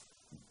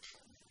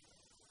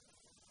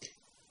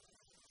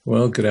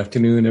Well, good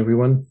afternoon,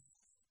 everyone.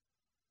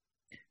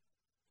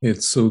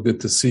 It's so good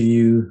to see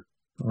you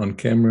on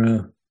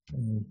camera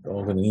and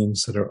all the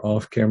names that are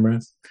off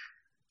camera.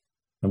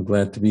 I'm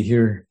glad to be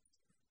here,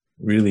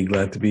 really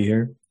glad to be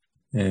here.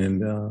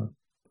 And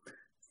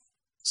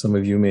some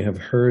of you may have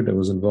heard I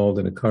was involved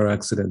in a car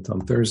accident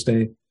on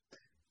Thursday.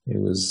 It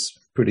was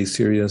pretty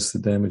serious. The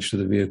damage to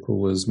the vehicle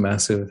was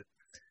massive.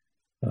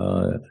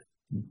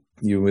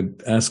 You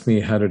would ask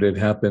me, how did it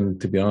happen?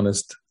 To be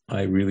honest,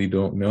 I really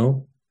don't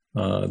know.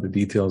 The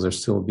details are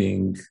still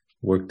being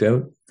worked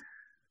out.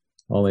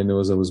 All I know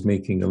is I was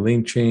making a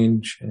lane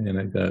change and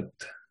I got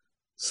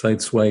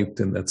sideswiped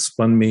and that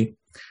spun me.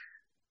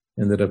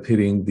 Ended up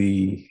hitting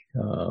the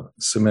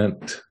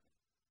cement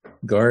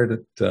guard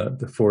at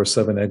the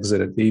 407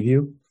 exit at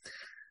Bayview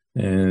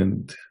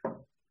and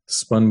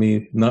spun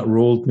me, not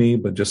rolled me,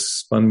 but just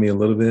spun me a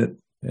little bit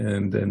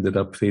and ended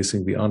up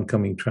facing the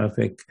oncoming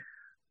traffic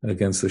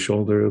against the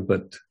shoulder.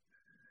 But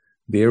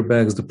the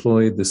airbags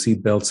deployed, the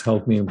seat belts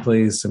held me in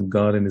place, and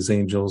God and his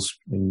angels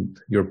and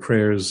your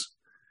prayers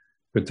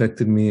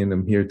protected me, and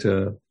I'm here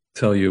to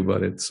tell you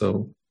about it.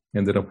 So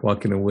ended up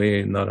walking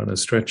away, not on a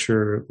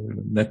stretcher, or a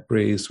neck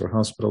brace, or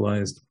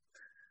hospitalized.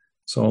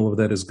 So all of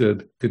that is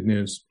good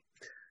news.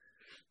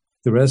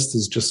 The rest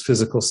is just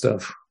physical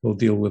stuff. We'll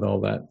deal with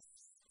all that.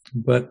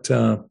 But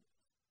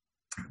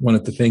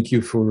wanted to thank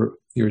you for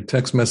your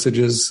text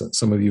messages.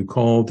 Some of you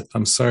called.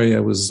 I'm sorry, I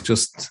was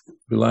just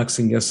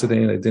relaxing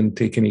yesterday and I didn't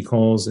take any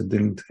calls. I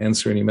didn't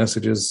answer any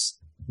messages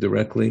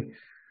directly.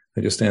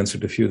 I just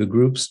answered a few of the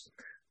groups.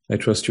 I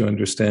trust you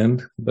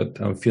understand, but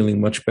I'm feeling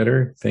much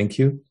better. Thank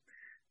you,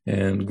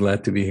 and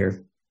glad to be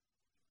here.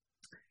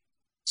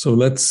 So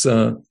let's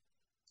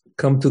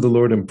come to the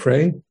Lord and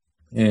pray,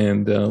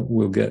 and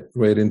we'll get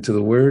right into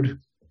the Word.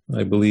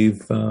 I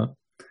believe I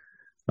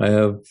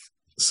have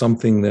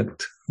something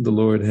that the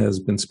Lord has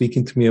been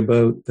speaking to me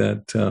about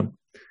that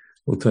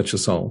will touch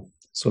us all.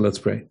 So let's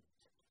pray.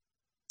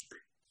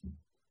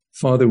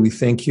 Father, we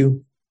thank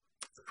you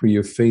for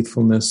your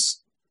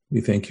faithfulness.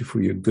 We thank you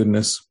for your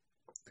goodness.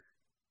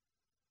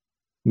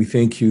 We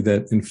thank you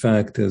that, in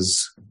fact,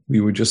 as we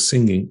were just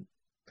singing,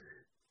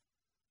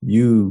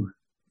 you,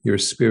 your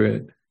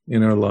Spirit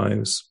in our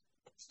lives,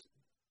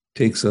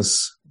 takes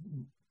us,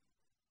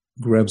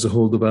 grabs a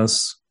hold of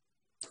us,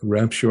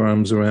 wraps your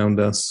arms around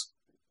us.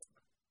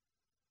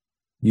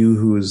 You,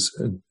 who is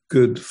a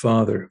good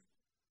Father,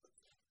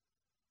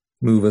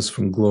 move us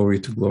from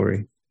glory to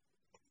glory.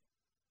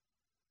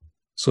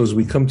 So as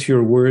we come to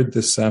your word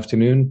this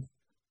afternoon,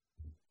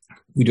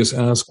 we just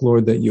ask,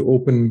 Lord, that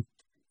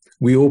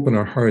we open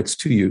our hearts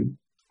to you,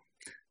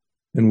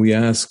 and we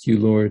ask you,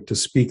 Lord, to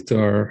speak to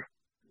our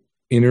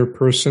inner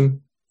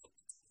person,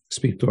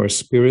 speak to our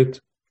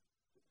spirit,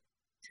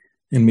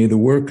 and may the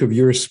work of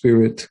your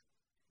Spirit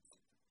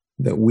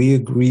that we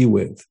agree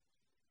with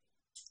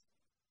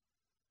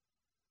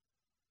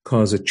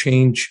cause a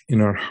change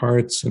in our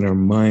hearts, in our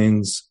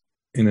minds,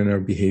 and in our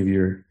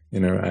behavior,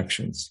 in our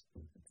actions.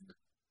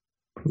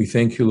 We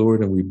thank you,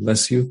 Lord, and we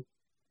bless you,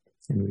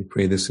 and we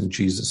pray this in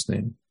Jesus'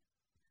 name.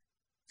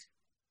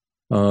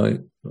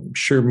 I'm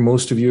sure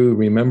most of you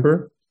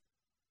remember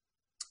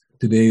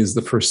today is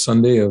the first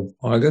Sunday of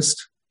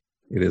August.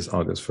 It is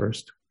August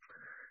 1st.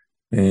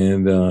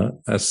 And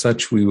as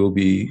such, we will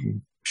be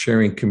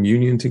sharing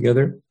communion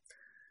together.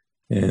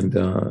 And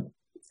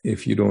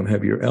if you don't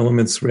have your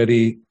elements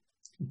ready,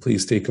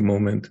 please take a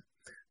moment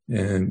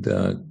and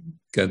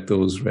get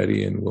those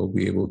ready, and we'll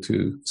be able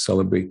to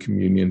celebrate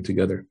communion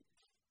together.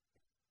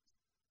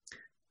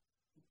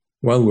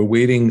 While we're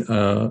waiting,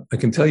 I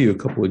can tell you a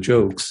couple of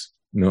jokes.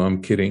 No,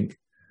 I'm kidding.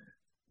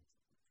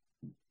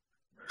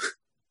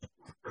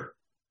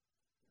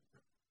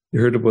 You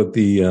heard about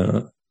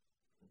the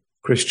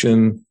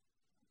Christian...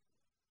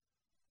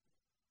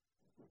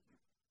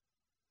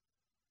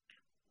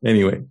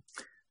 Anyway,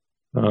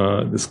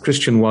 this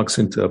Christian walks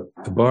into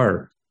a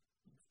bar.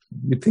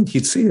 You'd think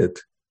he'd see it.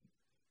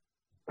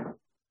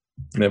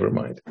 Never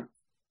mind.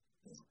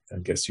 I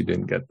guess you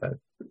didn't get that.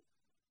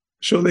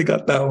 Sure, they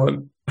got that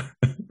one.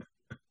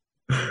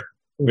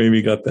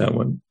 Maybe got that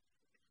one.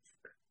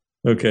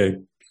 Okay.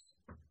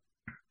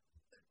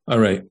 All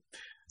right.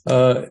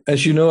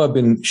 As you know, I've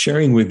been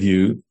sharing with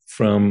you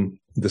from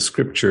the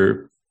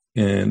scripture,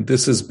 and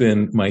this has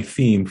been my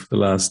theme for the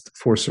last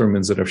 4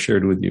 sermons that I've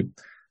shared with you.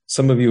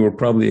 Some of you are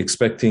probably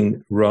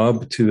expecting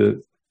Rob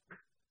to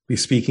be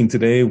speaking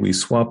today. We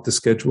swapped the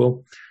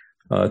schedule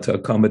to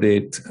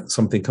accommodate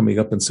something coming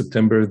up in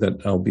September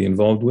that I'll be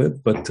involved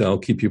with, but I'll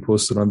keep you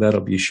posted on that.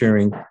 I'll be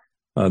sharing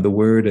the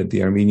word at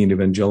the Armenian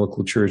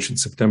Evangelical Church in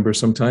September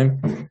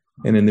sometime.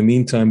 And in the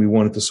meantime, we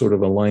wanted to sort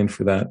of align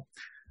for that.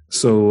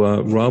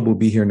 So Rob will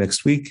be here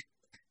next week,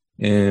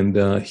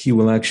 and he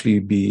will actually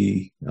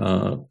be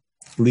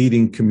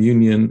leading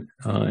communion,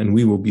 and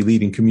we will be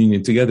leading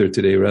communion together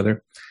today,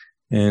 rather.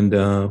 And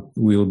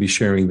we will be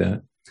sharing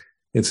that.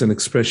 It's an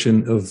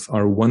expression of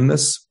our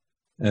oneness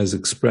as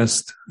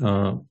expressed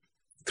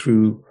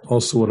through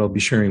also what I'll be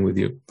sharing with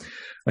you.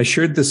 I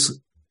shared this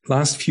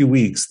last few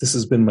weeks. This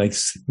has been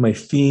my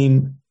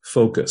theme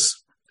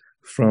focus.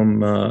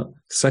 from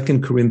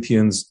 2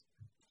 Corinthians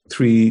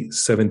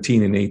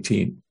 3:17 and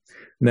 18.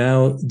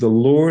 Now, the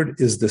Lord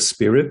is the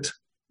Spirit,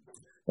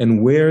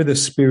 and where the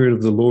Spirit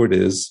of the Lord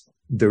is,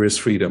 there is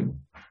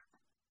freedom.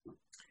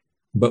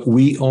 But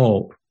we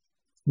all,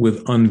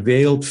 with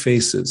unveiled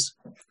faces,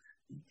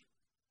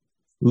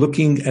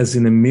 looking as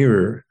in a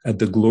mirror at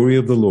the glory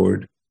of the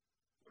Lord,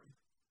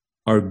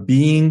 are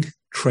being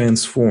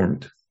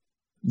transformed.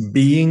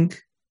 Being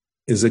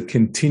is a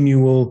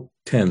continual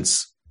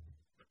tense.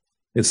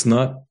 It's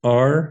not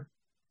are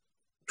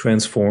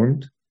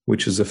transformed,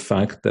 which is a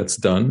fact that's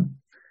done.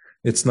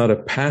 It's not a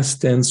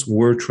past tense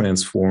were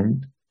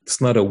transformed. It's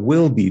not a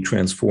will be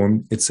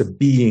transformed. It's a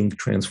being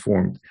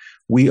transformed.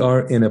 We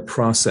are in a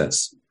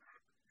process.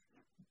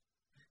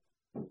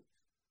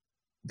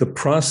 The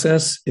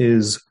process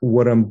is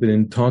what I've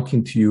been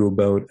talking to you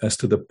about as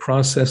to the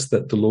process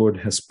that the Lord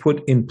has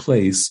put in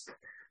place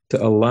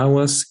to allow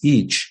us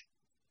each,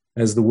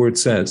 as the word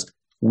says,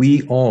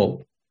 we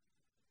all,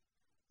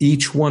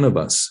 each one of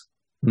us,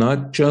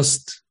 not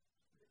just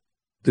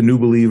the new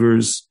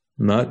believers,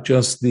 not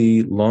just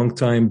the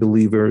longtime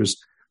believers,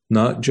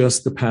 not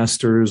just the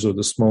pastors or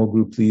the small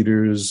group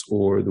leaders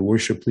or the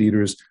worship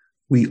leaders,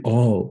 we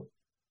all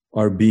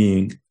are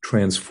being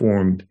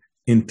transformed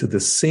into the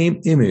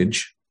same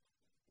image,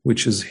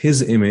 which is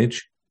his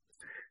image.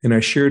 And I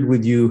shared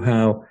with you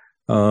how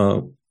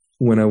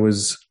when I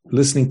was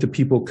listening to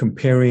people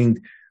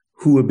comparing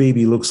who a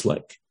baby looks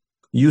like,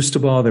 it used to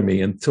bother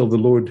me until the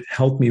Lord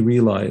helped me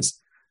realize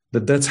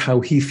that that's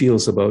how he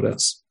feels about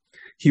us.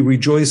 He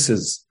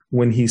rejoices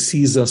when he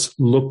sees us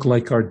look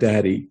like our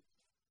daddy.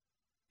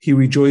 He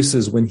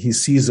rejoices when he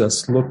sees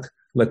us look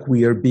like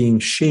we are being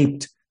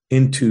shaped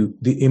into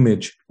the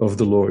image of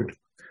the Lord.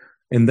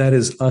 And that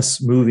is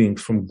us moving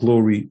from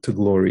glory to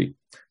glory,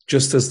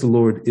 just as the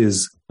Lord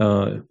is,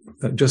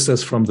 just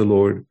as from the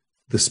Lord,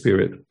 the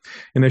Spirit.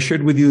 And I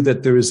shared with you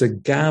that there is a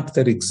gap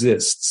that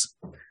exists,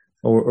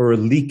 or a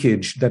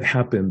leakage that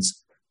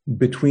happens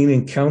between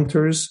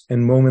encounters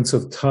and moments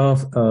of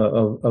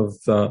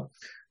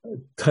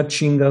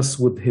touching us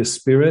with his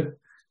Spirit,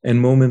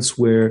 and moments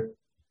where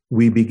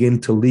we begin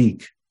to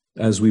leak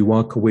as we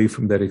walk away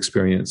from that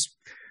experience.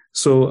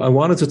 So I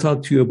wanted to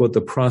talk to you about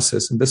the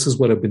process, and this is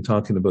what I've been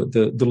talking about.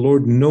 The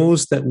Lord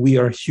knows that we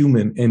are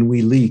human and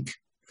we leak.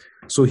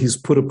 So he's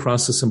put a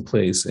process in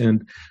place.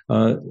 And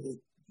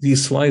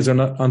these slides are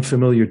not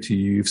unfamiliar to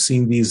you. You've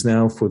seen these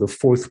now for the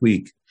fourth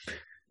week.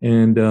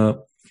 And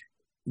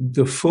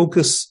the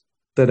focus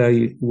that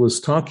I was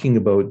talking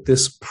about,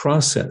 this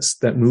process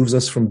that moves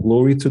us from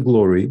glory to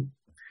glory,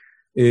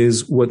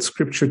 is what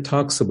Scripture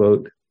talks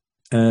about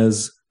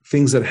as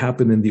things that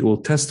happened in the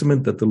Old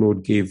Testament that the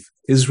Lord gave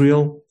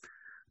Israel.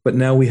 But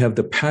now we have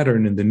the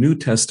pattern in the New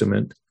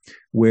Testament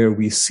where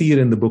we see it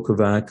in the book of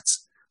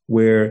Acts,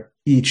 where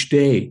each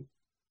day,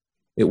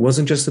 it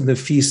wasn't just in the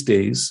feast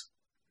days,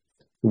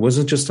 it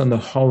wasn't just on the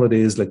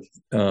holidays like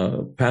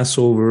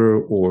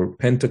Passover or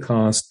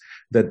Pentecost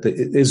that the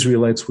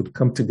Israelites would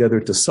come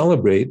together to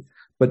celebrate,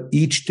 but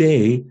each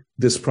day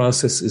this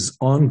process is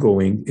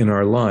ongoing in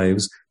our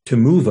lives to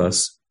move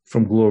us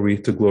from glory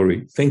to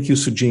glory. Thank you,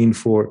 Sujin,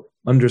 for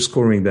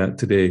underscoring that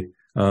today.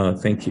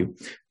 Thank you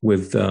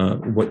with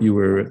what you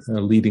were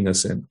leading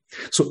us in.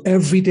 So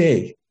every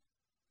day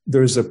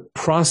there's a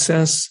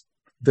process,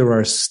 there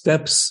are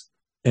steps,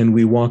 and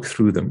we walk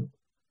through them.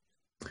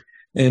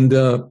 And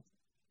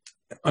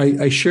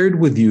I shared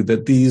with you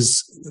that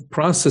these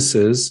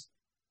processes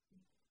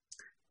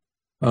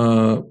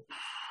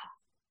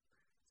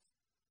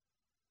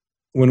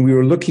when we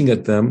were looking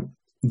at them,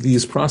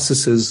 these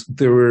processes,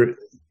 there were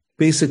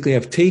basically,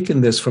 I've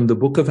taken this from the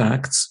book of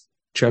Acts,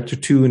 chapter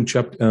 2 and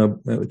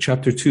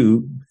chapter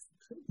 2,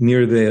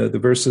 near the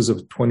verses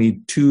of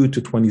 22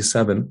 to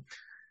 27.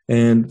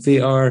 And they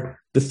are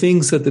the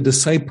things that the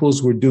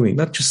disciples were doing,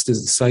 not just the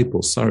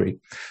disciples,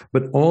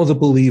 but all the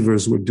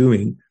believers were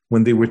doing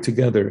when they were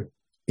together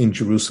in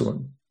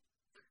Jerusalem.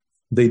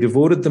 They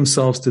devoted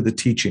themselves to the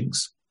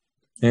teachings.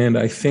 And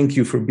I thank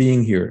you for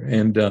being here.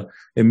 And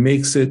it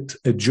makes it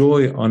a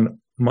joy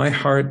on my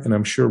heart, and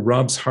I'm sure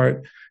Rob's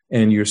heart,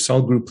 and your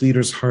cell group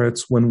leaders'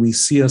 hearts, when we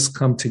see us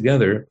come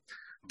together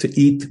to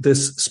eat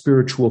this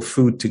spiritual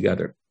food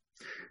together.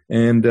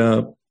 And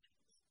the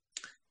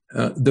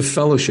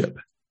fellowship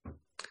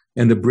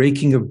and the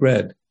breaking of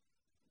bread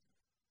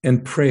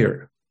and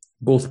prayer,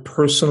 both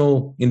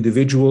personal,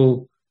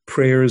 individual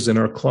prayers in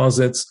our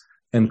closets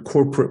and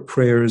corporate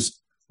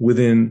prayers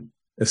within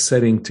a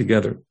setting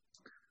together.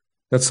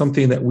 That's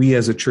something that we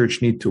as a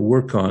church need to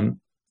work on,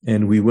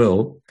 and we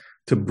will,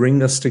 to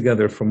bring us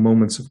together for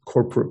moments of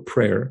corporate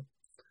prayer.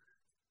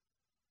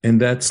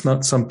 And that's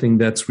not something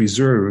that's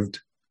reserved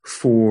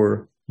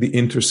for the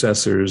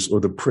intercessors or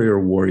the prayer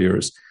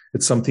warriors.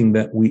 It's something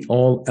that we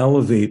all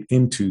elevate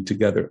into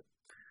together.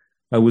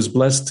 I was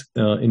blessed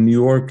in New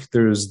York.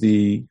 There's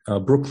the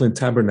Brooklyn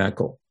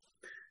Tabernacle.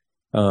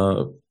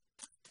 The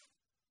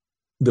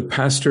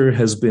pastor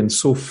has been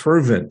so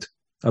fervent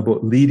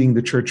about leading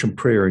the church in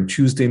prayer. And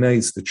Tuesday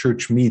nights, the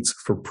church meets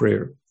for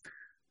prayer.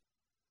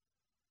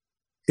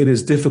 It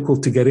is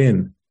difficult to get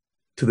in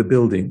to the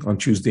building on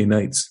Tuesday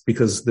nights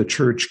because the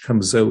church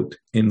comes out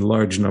in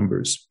large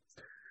numbers.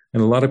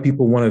 And a lot of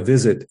people want to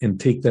visit and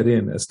take that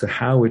in as to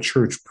how a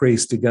church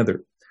prays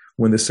together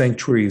when the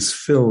sanctuary is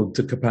filled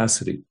to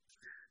capacity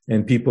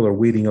and people are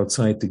waiting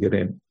outside to get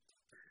in.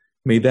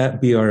 May that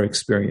be our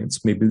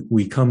experience. Maybe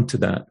we come to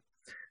that,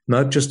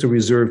 not just a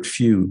reserved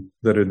few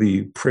that are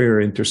the prayer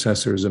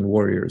intercessors and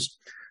warriors,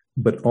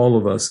 but all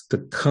of us to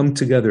come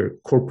together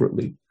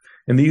corporately.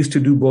 And they used to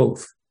do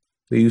both.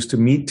 They used to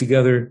meet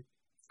together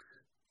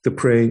to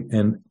pray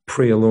and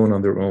pray alone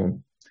on their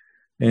own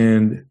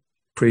and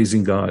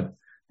praising God.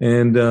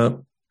 And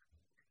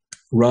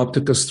Rob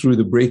took us through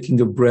the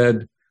breaking of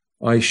bread.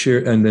 I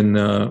shared, and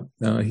then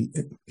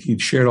he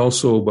shared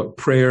also about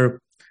prayer.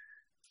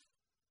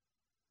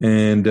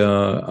 And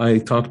I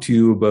talked to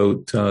you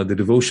about the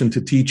devotion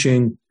to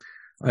teaching.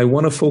 I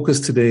want to focus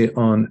today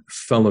on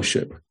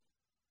fellowship.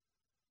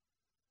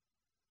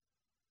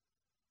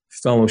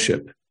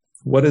 Fellowship.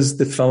 What is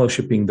the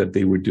fellowshipping that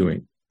they were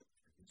doing?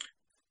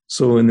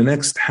 So in the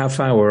next half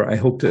hour, I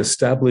hope to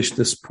establish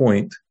this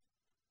point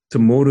to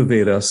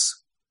motivate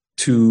us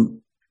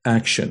to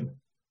action.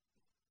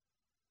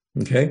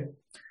 Okay?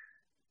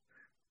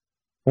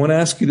 I want to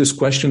ask you this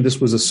question. This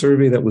was a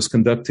survey that was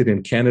conducted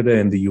in Canada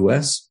and the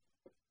US.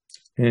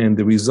 And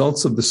the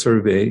results of the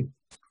survey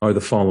are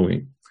the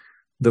following.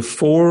 The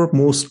 4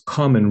 most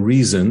common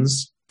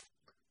reasons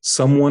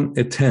someone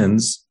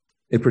attends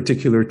a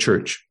particular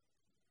church.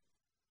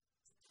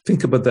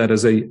 Think about that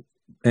as I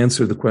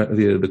answer the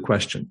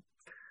question.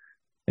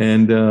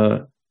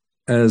 And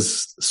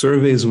as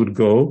surveys would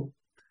go,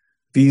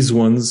 these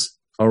ones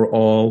are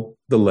all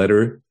the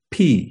letter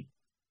P,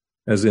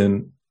 as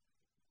in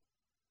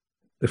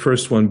the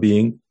first one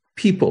being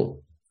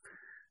people.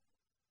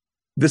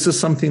 This is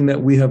something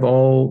that we have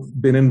all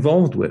been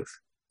involved with.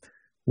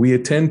 We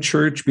attend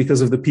church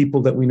because of the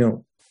people that we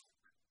know.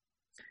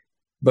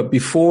 But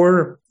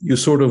before you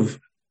sort of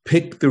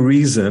pick the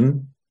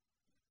reason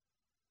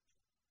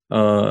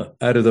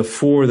out of the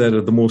 4 that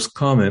are the most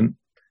common,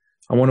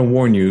 I want to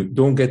warn you,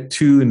 don't get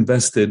too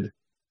invested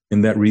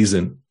in that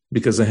reason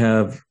because I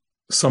have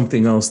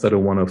something else that I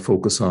want to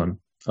focus on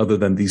other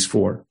than these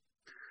 4.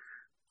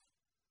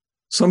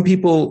 Some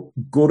people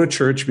go to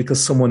church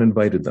because someone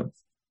invited them.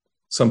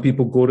 Some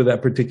people go to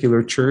that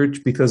particular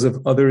church because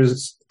of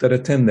others that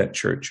attend that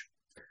church.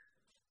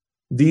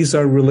 These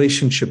are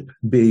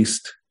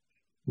relationship-based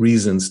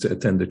reasons to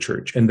attend the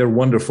church, and they're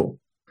wonderful.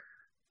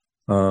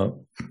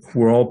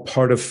 We're all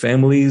part of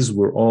families.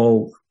 We're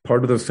all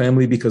part of the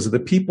family because of the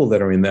people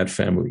that are in that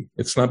family.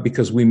 It's not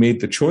because we made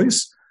the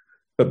choice,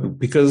 but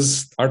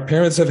because our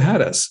parents have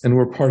had us and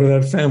we're part of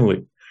that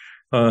family.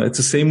 It's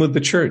the same with the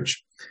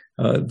church.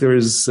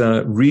 There's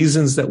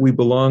reasons that we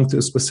belong to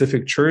a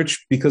specific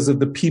church because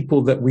of the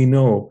people that we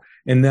know.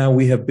 And now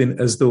we have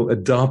been as though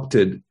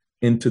adopted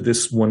into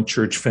this one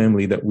church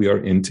family that we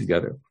are in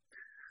together.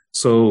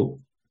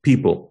 So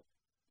people,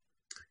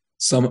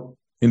 some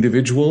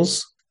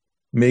individuals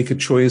make a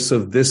choice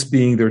of this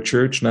being their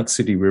church, not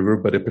City River,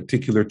 but a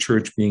particular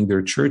church being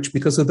their church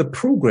because of the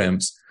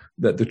programs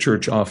that the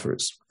church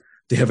offers.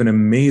 They have an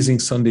amazing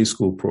Sunday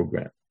school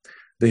program.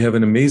 They have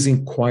an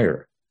amazing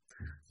choir.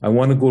 I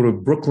want to go to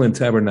Brooklyn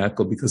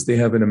Tabernacle because they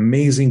have an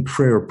amazing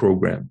prayer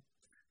program.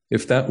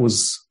 If that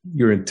was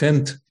your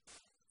intent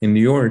in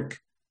New York,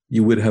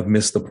 you would have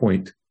missed the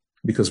point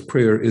because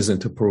prayer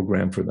isn't a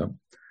program for them.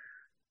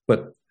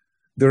 But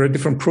there are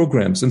different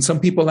programs, and some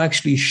people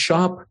actually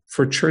shop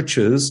for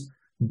churches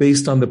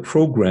based on the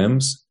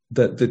programs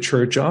that the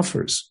church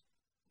offers.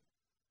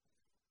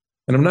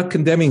 And I'm not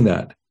condemning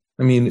that.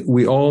 I mean,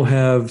 we all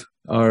have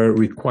our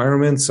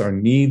requirements, our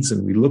needs,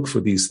 and we look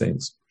for these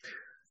things.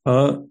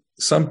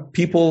 Some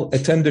people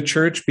attend the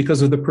church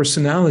because of the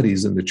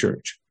personalities in the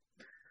church.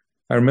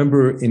 I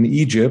remember in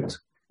Egypt,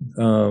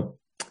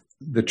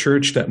 the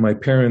church that my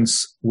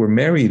parents were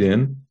married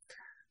in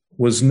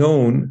was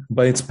known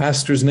by its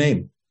pastor's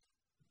name.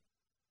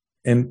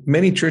 And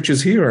many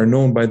churches here are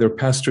known by their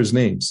pastors'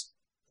 names.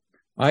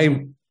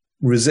 I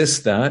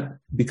resist that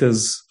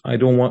because I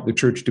don't want the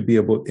church to be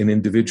about an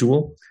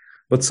individual.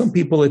 But some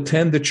people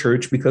attend the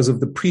church because of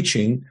the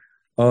preaching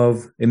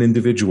of an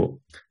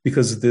individual,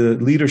 because of the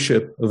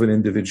leadership of an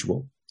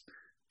individual.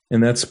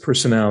 And that's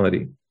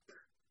personality.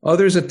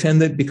 Others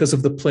attend it because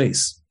of the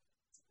place,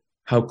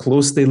 how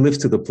close they live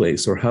to the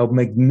place, or how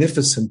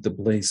magnificent the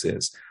place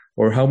is,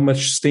 or how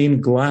much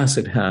stained glass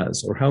it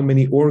has, or how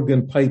many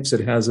organ pipes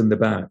it has in the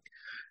back.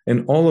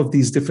 And all of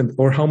these different,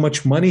 or how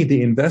much money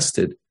they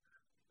invested,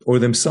 or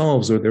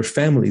themselves or their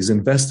families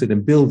invested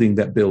in building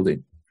that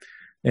building.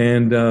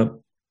 And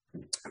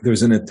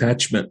there's an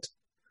attachment.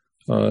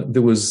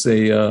 There was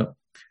a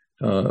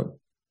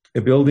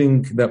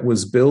building that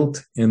was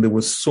built, and there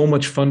was so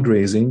much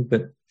fundraising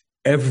that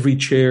every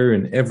chair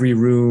and every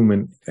room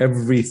and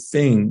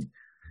everything,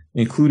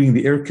 including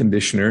the air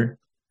conditioner,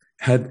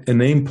 had a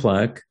name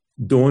plaque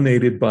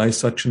donated by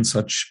such and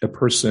such a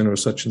person or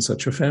such and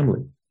such a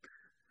family.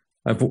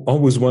 I've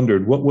always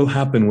wondered what will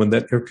happen when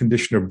that air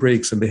conditioner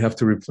breaks and they have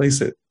to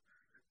replace it.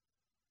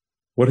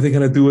 What are they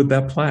going to do with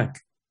that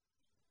plaque?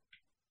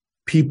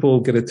 people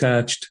get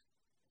attached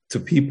to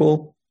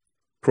people,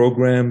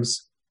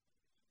 programs,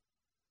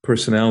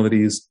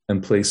 personalities,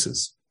 and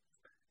places.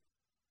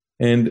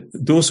 And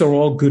those are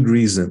all good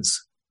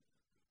reasons.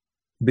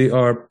 They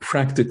are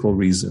practical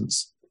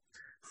reasons.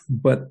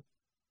 But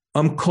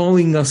I'm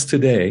calling us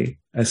today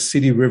as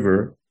City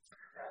River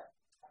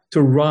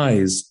to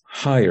rise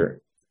higher,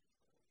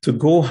 to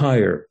go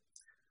higher.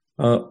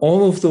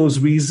 All of those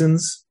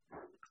reasons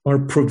are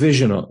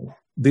provisional.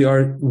 They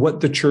are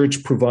what the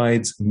church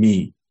provides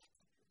me.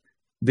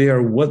 They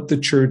are what the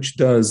church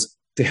does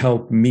to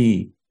help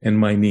me and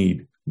my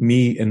need,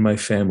 me and my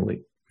family.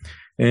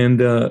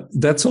 And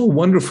that's all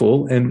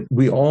wonderful. And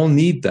we all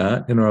need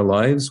that in our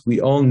lives.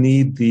 We all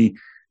need the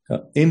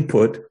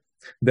input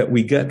that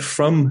we get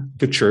from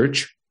the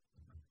church.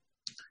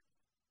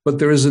 But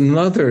there is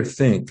another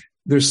thing.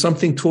 There's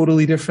something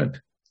totally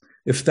different.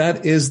 If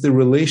that is the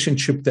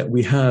relationship that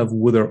we have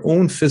with our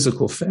own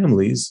physical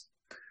families,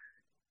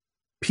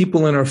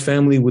 people in our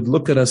family would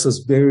look at us as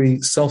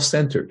very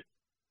self-centered.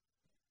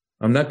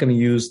 I'm not going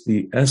to use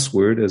the S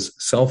word as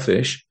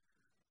selfish,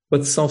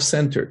 but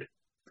self-centered.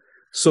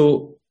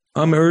 So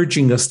I'm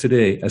urging us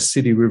today as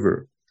City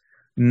River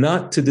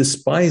not to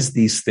despise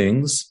these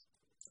things,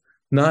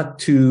 not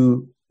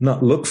to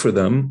not look for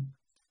them,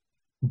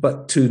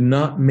 but to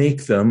not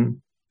make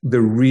them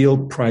the real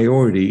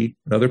priority,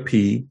 another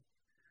P,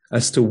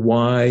 as to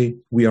why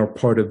we are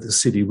part of the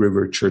City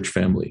River church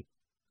family.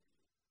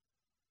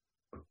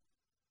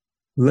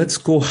 Let's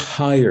go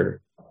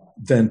higher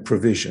than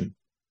provision.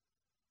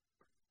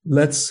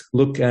 Let's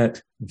look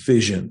at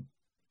vision.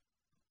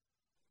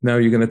 Now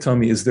you're going to tell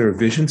me, is there a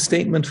vision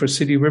statement for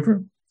City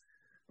River?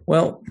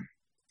 Well,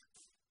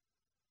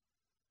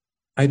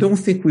 I don't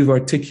think we've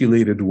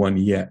articulated one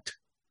yet.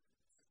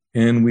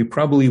 And we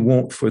probably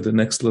won't for the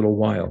next little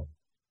while.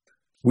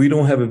 We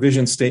don't have a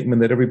vision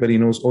statement that everybody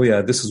knows, oh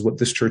yeah, this is what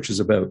this church is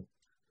about.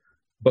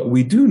 But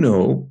we do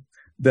know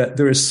that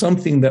there is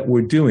something that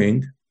we're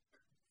doing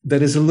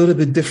that is a little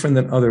bit different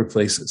than other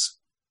places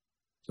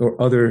or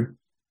other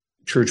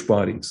church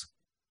bodies.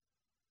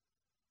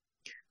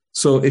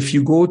 So if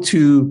you go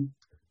to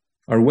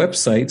our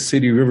website,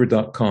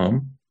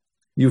 cityriver.com,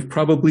 you've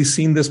probably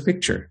seen this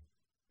picture.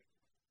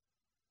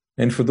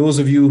 And for those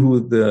of you who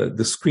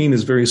the screen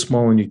is very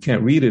small and you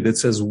can't read it, it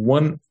says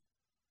one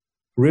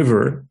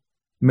river,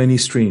 many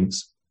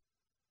streams.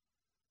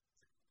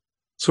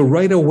 So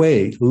right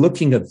away,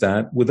 looking at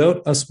that,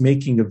 without us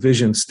making a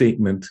vision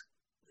statement,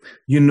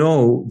 you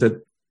know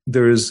that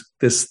there is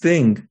this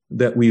thing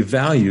that we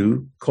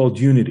value called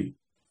unity.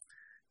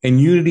 And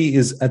unity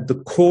is at the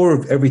core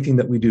of everything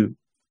that we do.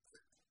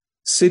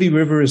 City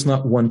River is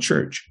not one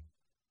church.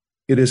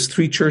 It is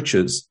three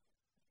churches,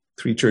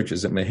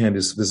 and my hand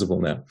is visible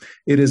now.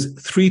 It is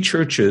three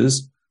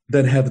churches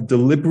that have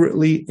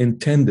deliberately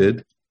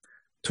intended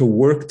to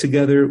work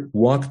together,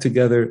 walk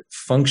together,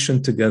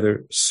 function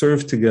together,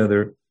 serve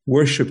together,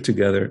 worship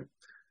together.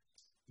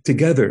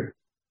 Together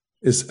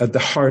is at the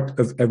heart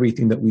of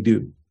everything that we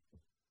do.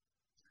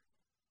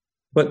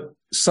 But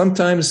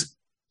sometimes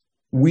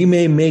we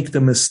may make the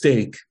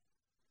mistake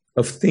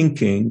of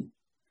thinking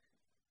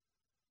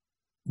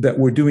that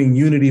we're doing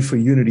unity for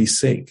unity's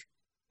sake.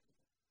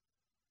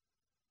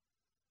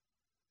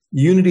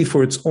 Unity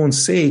for its own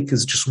sake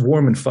is just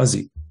warm and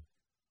fuzzy.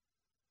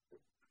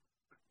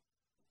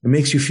 It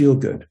makes you feel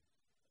good.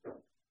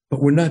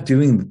 But we're not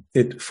doing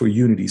it for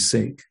unity's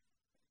sake.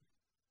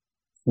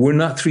 We're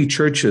not three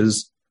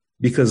churches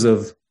because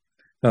of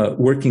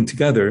working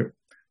together.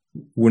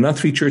 We're not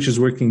three churches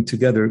working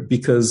together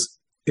because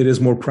it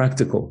is more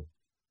practical.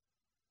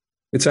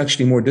 It's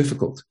actually more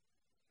difficult.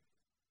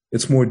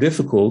 It's more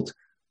difficult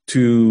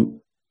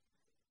to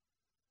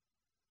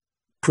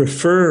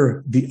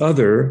prefer the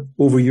other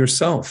over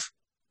yourself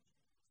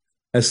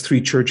as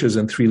three churches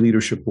and three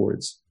leadership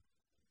boards.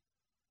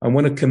 I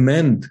want to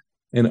commend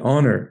and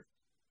honor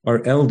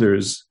our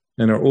elders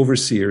and our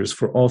overseers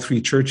for all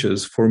three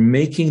churches for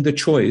making the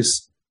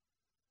choice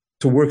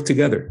to work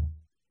together.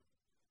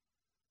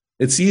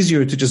 It's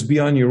easier to just be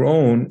on your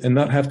own and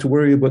not have to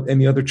worry about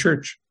any other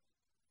church.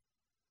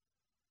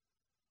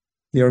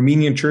 The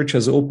Armenian church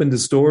has opened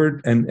its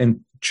door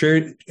and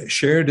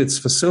shared its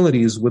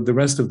facilities with the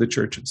rest of the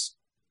churches.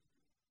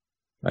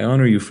 I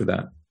honor you for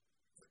that.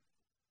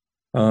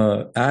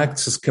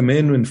 Acts has come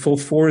in full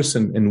force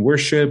in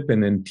worship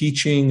and in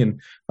teaching,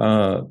 and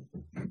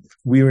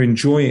we are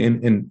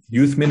enjoying in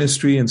youth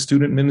ministry and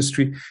student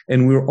ministry,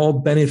 and we're all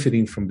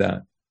benefiting from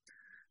that.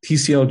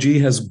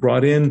 TCLG has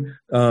brought in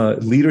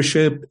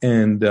leadership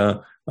and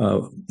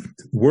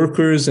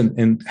workers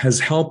and has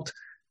helped.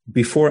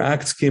 Before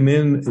Acts came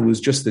in, it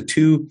was just the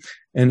two,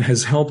 and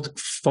has helped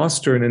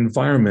foster an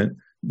environment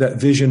that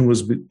vision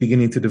was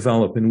beginning to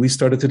develop. And we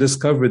started to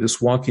discover this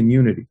walk in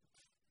unity.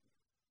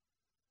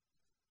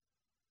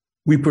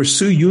 We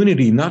pursue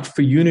unity, not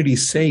for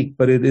unity's sake,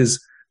 but it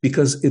is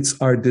because it's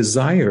our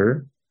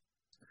desire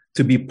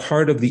to be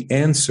part of the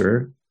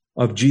answer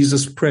of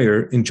Jesus'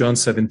 prayer in John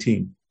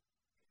 17.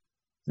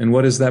 And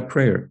what is that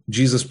prayer?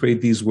 Jesus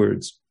prayed these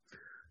words: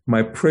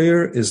 "My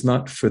prayer is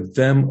not for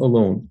them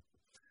alone,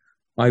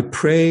 I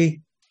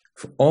pray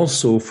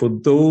also for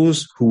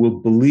those who will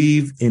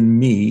believe in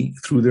me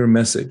through their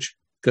message.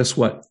 Guess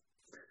what?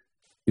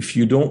 If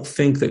you don't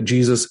think that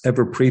Jesus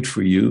ever prayed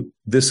for you,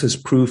 this is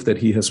proof that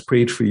he has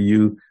prayed for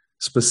you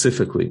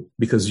specifically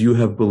because you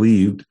have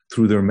believed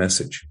through their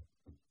message.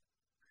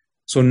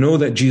 So know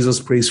that Jesus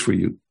prays for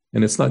you.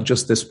 And it's not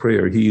just this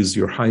prayer. He is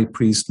your high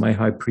priest, my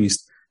high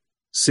priest,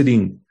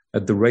 sitting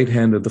at the right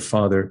hand of the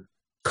Father,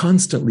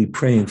 constantly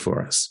praying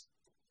for us,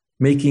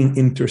 making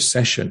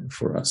intercession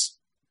for us.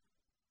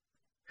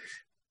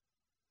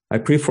 I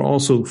pray for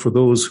also for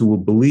those who will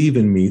believe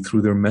in me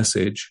through their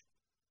message.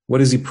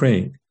 What is he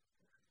praying?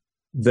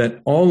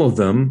 That all of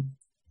them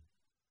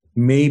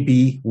may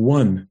be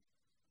one.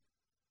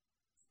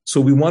 So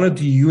we want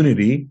to do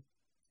unity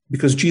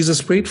because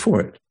Jesus prayed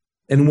for it.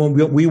 And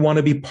we want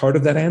to be part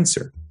of that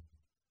answer.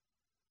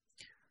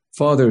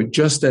 Father,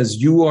 just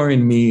as you are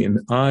in me and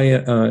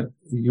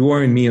you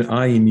are in me and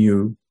I in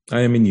you,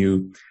 I am in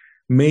you,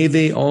 may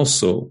they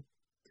also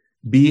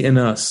be in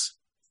us.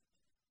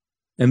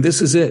 And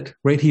this is it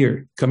right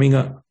here coming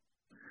up.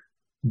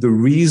 The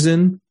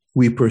reason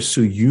we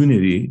pursue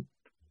unity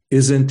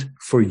isn't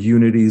for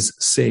unity's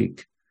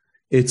sake.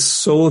 It's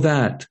so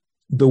that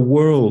the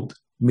world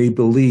may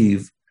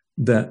believe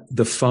that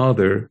the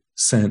Father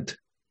sent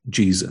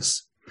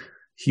Jesus.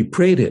 He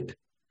prayed it.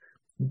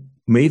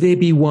 May they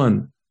be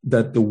one,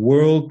 that the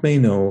world may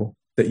know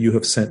that you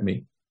have sent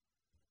me.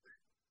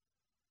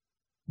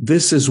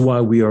 This is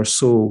why we are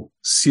so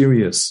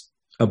serious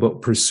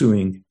about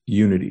pursuing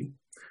unity.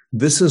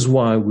 This is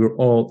why we're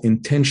all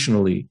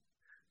intentionally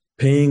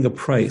paying a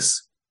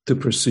price to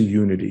pursue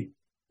unity,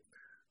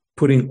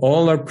 putting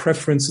all our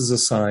preferences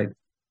aside,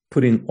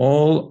 putting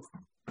all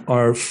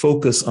our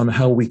focus on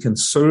how we can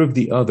serve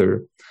the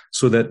other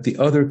so that the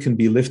other can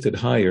be lifted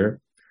higher.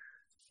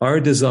 Our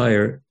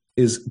desire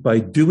is by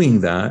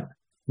doing that,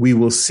 we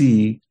will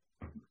see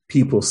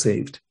people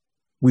saved.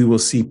 We will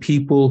see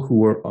people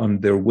who are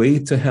on their way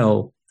to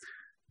hell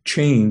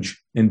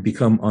change and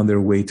become on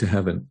their way to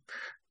heaven.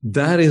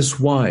 That is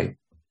why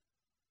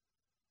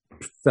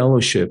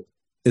fellowship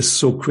is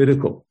so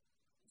critical.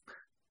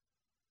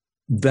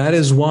 That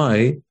is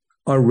why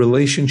our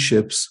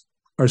relationships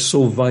are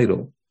so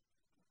vital.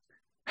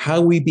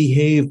 How we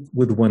behave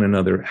with one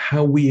another,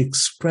 how we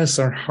express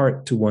our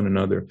heart to one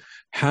another,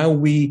 how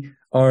we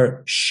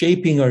are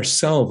shaping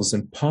ourselves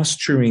and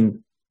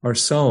posturing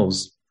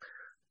ourselves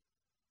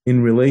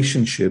in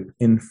relationship,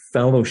 in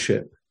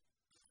fellowship.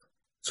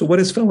 So what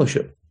is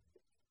fellowship?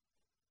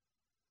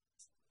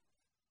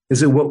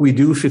 Is it what we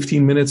do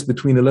 15 minutes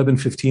between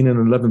 11:15 and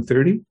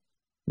 11:30?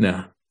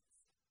 Nah.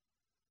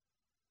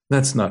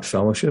 That's not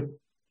fellowship.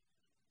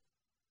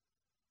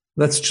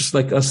 That's just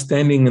like us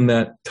standing in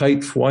that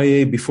tight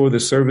foyer before the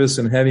service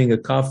and having a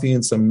coffee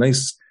and some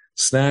nice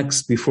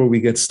snacks before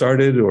we get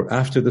started or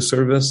after the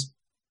service.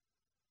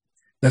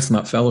 That's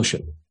not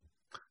fellowship.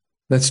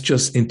 That's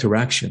just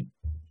interaction.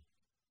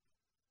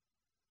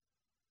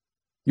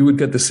 You would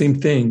get the same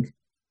thing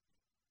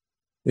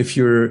if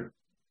you're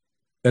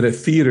at a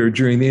theater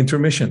during the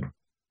intermission.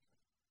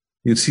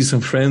 You'd see some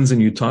friends and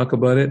you talk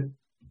about it,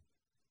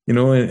 you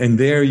know, and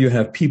there you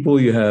have people,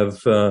 you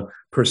have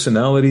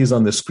personalities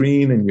on the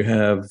screen, and you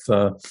have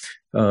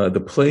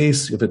the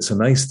place. If it's a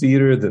nice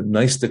theater, the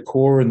nice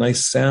decor,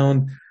 nice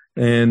sound,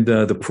 and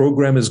the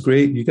program is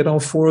great, you get all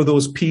four of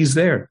those P's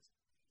there.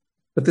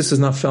 But this is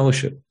not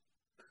fellowship.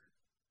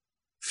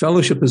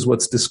 Fellowship is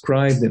what's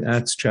described in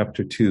Acts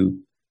chapter 2,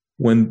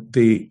 when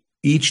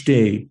each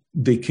day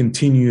they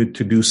continued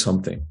to do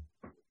something.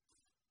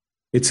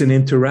 It's an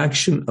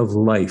interaction of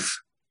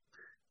life.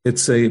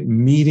 It's a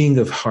meeting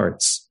of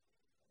hearts.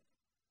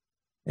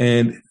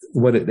 And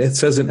what it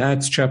says in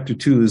Acts chapter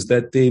 2 is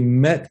that they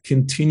met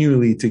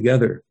continually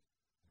together.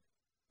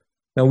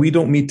 Now, we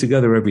don't meet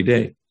together every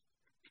day.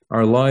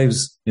 Our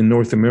lives in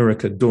North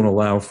America don't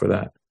allow for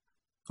that.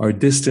 Our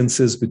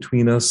distances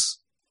between us,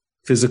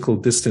 physical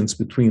distance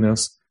between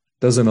us,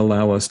 doesn't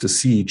allow us to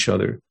see each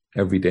other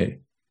every day.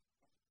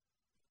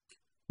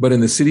 But in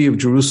the city of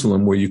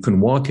Jerusalem, where you can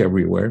walk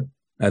everywhere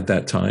at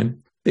that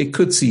time, they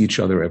could see each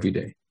other every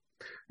day.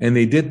 And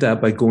they did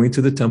that by going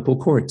to the temple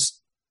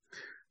courts.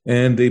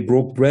 And they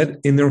broke bread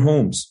in their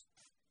homes.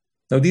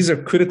 Now, these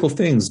are critical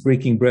things,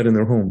 breaking bread in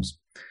their homes.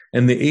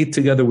 And they ate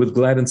together with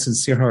glad and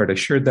sincere heart. I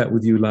shared that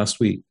with you last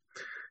week.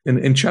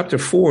 In chapter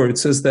 4, it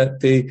says that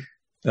they,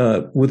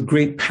 with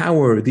great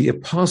power, the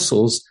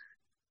apostles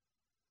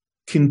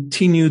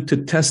continued to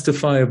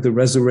testify of the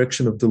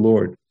resurrection of the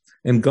Lord.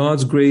 And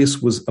God's grace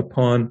was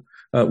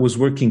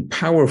working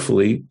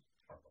powerfully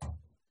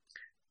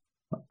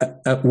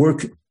at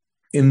work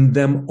in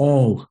them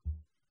all.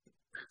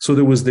 So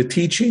there was the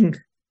teaching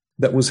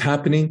that was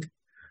happening,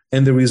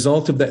 and the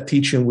result of that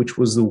teaching, which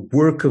was the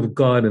work of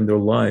God in their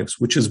lives,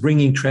 which is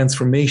bringing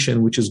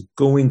transformation, which is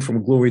going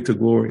from glory to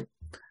glory.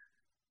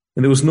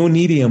 And there was no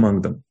needy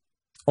among them.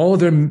 All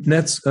their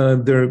needs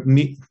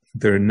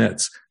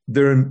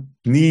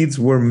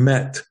were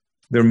met.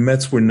 Their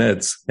nets were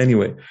nets.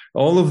 Anyway,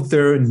 all of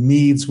their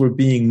needs were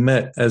being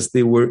met as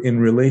they were in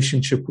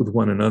relationship with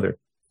one another.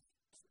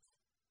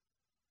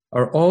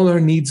 Are all our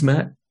needs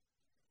met?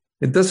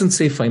 It doesn't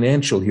say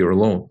financial here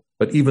alone,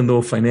 but even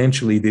though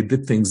financially they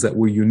did things that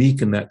were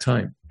unique in that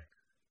time.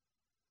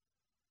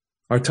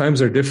 Our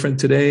times are different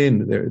today,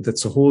 and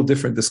that's a whole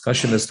different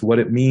discussion as to what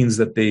it means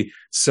that they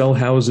sell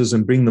houses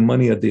and bring the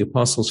money at the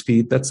apostles'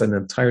 feet. That's an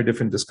entire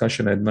different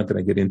discussion I'm not going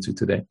to get into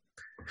today.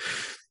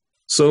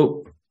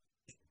 So,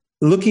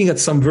 looking at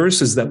some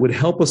verses that would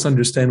help us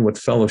understand what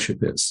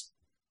fellowship is.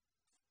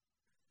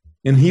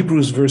 In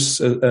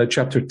Hebrews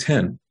chapter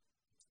 10,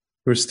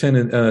 verse 10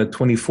 and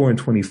 24 and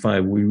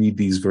 25, we read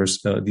these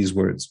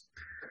words.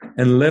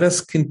 And let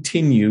us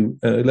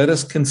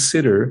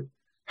consider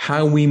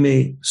how we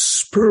may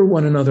spur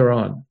one another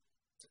on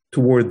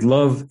toward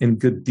love and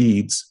good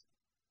deeds,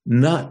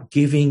 not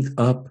giving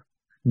up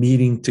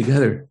meeting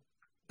together.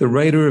 The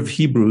writer of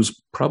Hebrews,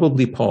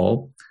 probably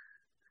Paul,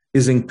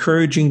 is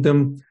encouraging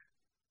them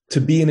to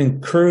be an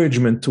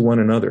encouragement to one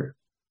another.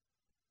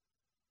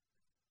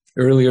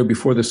 Earlier,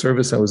 before the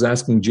service, I was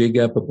asking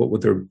JGAP about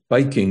what their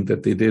biking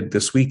that they did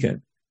this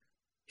weekend.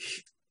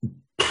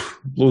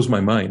 Blows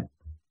my mind.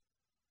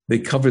 They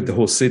covered the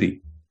whole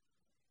city.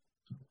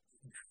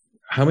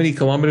 How many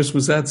kilometers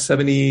was that?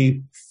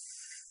 70?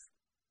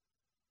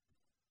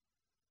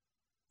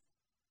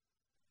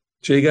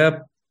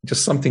 JGAP?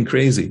 Just something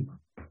crazy.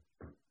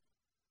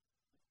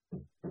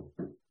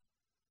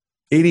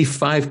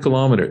 85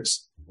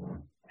 kilometers.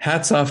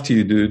 Hats off to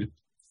you, dude.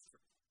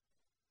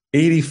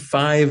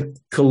 85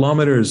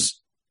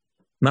 kilometers,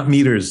 not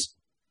meters.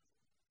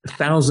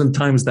 1,000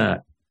 times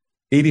that.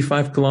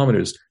 85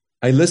 kilometers.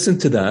 I listen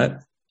to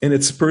that and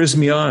it spurs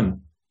me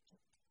on.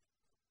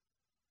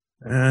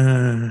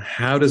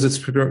 How does it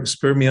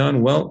spur me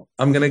on? Well,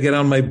 I'm going to get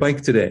on my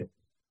bike today.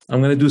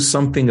 I'm going to do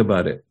something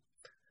about it.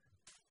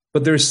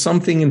 But there's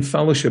something in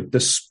fellowship to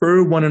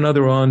spur one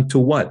another on to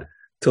what?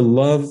 To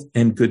love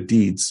and good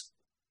deeds.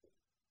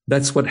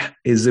 That's what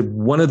is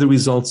one of the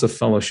results of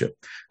fellowship.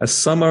 As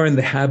some are in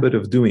the habit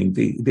of doing,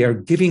 they are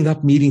giving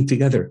up meeting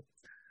together.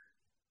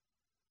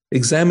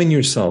 Examine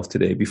yourself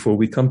today before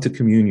we come to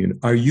communion.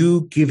 Are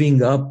you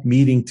giving up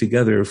meeting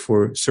together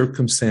for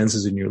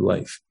circumstances in your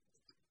life?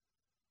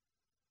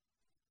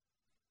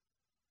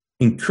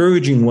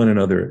 Encouraging one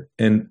another,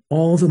 and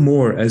all the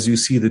more as you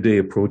see the day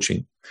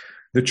approaching.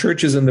 The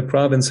churches in the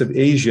province of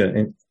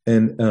Asia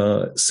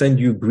and send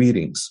you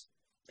greetings.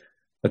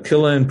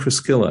 Aquila and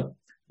Priscilla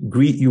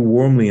greet you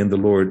warmly in the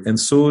Lord, and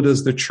so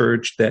does the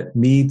church that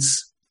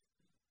meets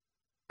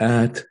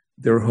at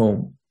their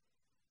home.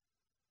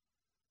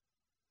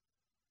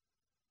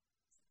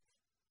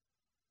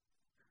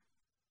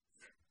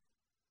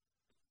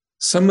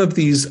 Some of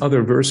these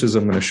other verses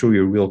I'm going to show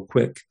you real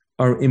quick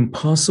are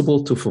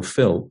impossible to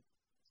fulfill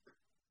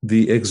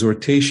the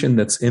exhortation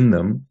that's in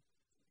them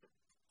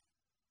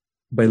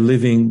by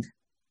living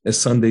a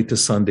Sunday to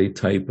Sunday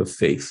type of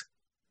faith.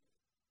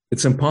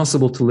 It's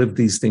impossible to live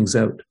these things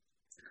out.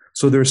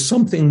 So there's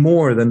something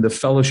more than the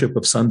fellowship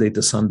of Sunday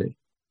to Sunday.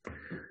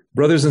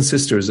 Brothers and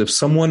sisters, if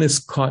someone is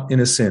caught in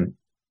a sin,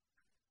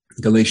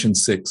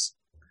 Galatians 6,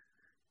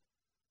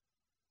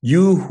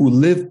 you who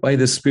live by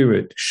the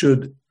Spirit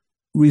should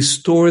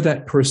restore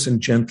that person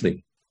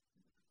gently.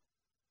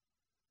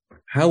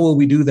 How will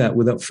we do that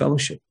without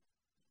fellowship?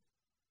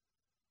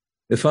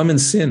 If I'm in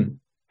sin,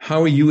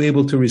 how are you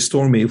able to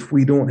restore me if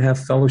we don't have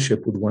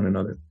fellowship with one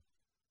another?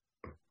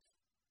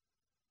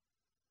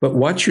 But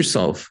watch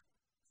yourself,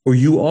 or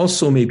you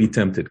also may be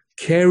tempted.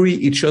 Carry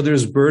each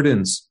other's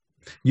burdens.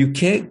 You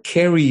can't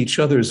carry each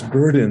other's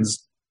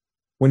burdens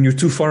when you're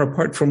too far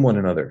apart from one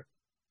another,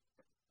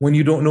 when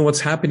you don't know what's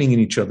happening in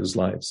each other's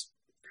lives.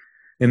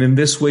 And in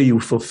this way,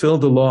 you fulfill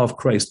the law of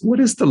Christ. What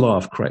is the law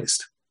of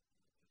Christ?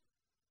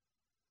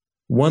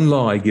 One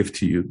law I give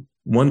to you,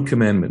 one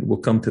commandment. We'll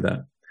come to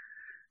that.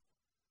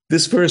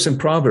 This verse in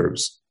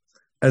Proverbs,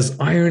 as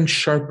iron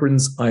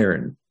sharpens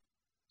iron,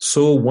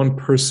 so one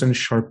person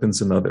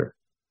sharpens another.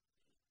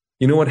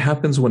 You know what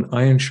happens when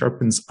iron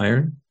sharpens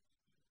iron?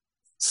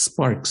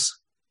 Sparks.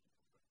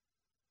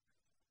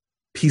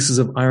 Pieces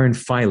of iron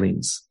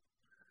filings.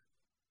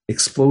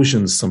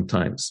 Explosions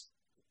sometimes.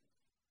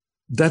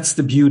 That's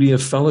the beauty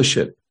of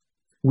fellowship.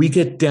 We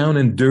get down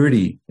and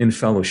dirty in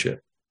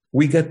fellowship.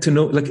 We get to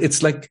know,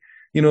 it's like,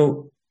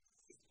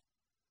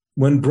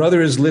 when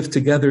brothers live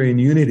together in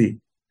unity,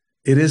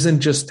 it isn't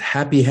just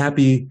happy,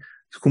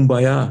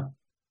 kumbaya.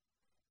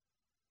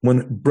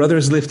 When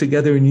brothers live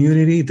together in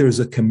unity, there's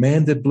a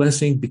commanded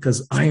blessing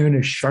because iron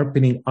is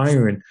sharpening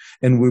iron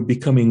and we're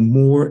becoming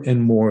more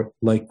and more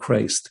like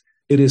Christ.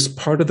 It is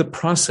part of the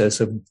process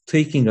of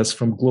taking us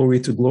from glory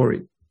to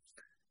glory.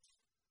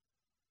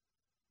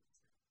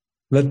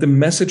 Let the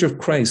message of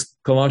Christ,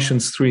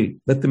 Colossians 3,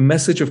 let the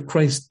message of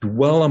Christ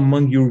dwell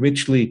among you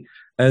richly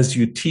as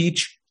you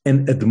teach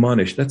and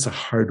admonish. That's a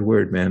hard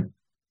word, man.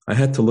 I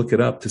had to look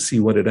it up to see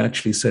what it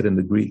actually said in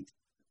the Greek.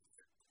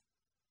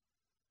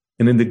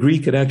 And in the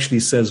Greek, it actually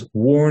says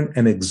warn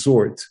and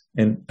exhort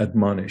and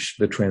admonish,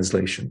 the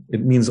translation.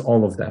 It means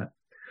all of that.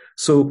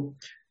 So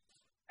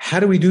how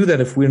do we do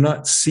that if we're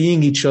not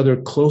seeing each other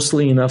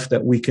closely enough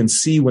that we can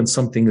see when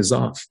something is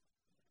off?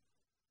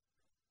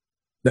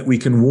 that we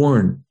can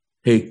warn,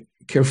 hey,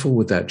 careful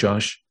with that,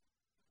 Josh.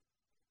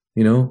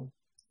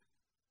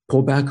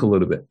 Pull back a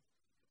little bit.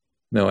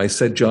 Now, I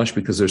said Josh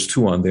because there's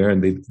two on there,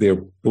 and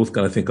they're both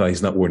going to think, oh,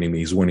 he's not warning me,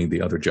 he's warning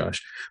the other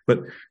Josh.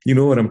 But you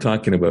know what I'm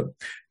talking about.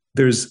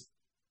 There's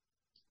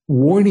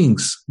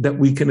warnings that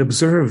we can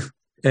observe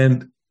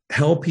and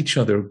help each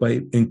other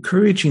by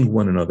encouraging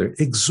one another,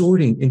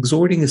 exhorting.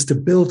 Exhorting is to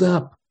build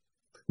up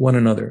one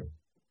another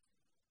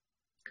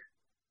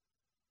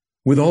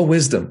with all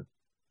wisdom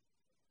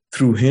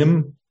through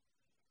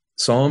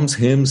psalms,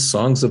 hymns,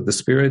 songs of the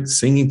Spirit,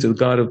 singing to the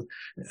God of.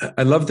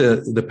 I love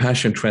the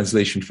Passion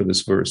Translation for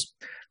this verse.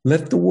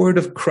 Let the word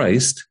of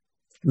Christ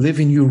live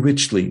in you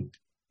richly,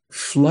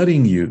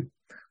 flooding you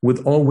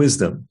with all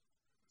wisdom.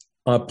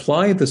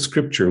 Apply the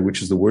scripture,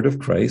 which is the word of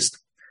Christ,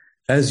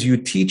 as you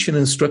teach and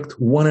instruct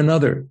one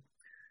another.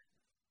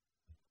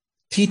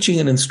 Teaching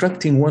and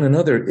instructing one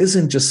another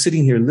isn't just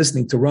sitting here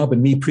listening to Rob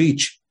and me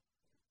preach.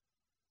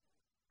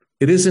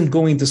 It isn't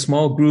going to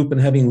small group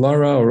and having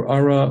Lara or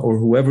Ara or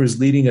whoever is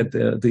leading at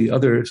the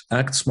other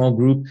ACT small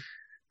group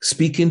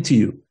speak into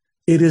you.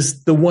 It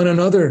is the one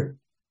another.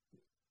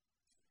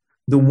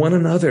 The one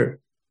another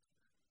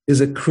is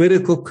a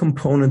critical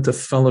component of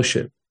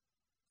fellowship.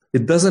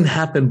 It doesn't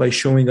happen by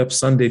showing up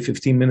Sunday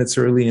 15 minutes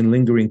early and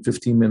lingering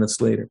 15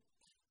 minutes later.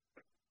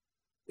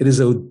 It is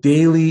a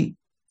daily,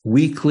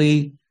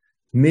 weekly,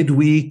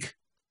 midweek,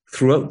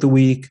 throughout the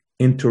week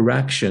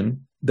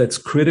interaction that's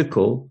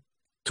critical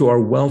to our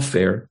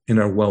welfare and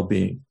our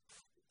well-being.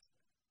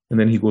 And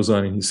then he goes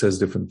on and he says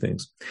different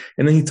things.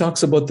 And then he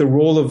talks about the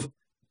role of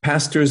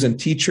pastors and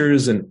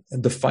teachers and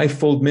the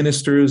fivefold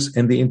ministers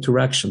and the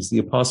interactions, the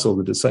apostle,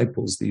 the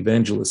disciples, the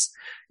evangelists.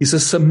 He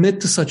says,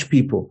 submit to such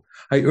people.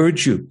 I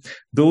urge you,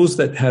 those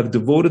that have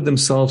devoted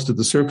themselves to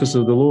the service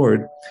of the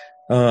Lord,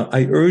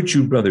 I urge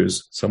you,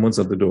 brothers. Someone's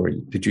at the door.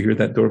 Did you hear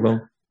that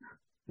doorbell?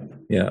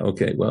 Yeah,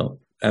 okay. Well,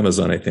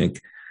 Amazon, I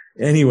think.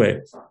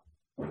 Anyway.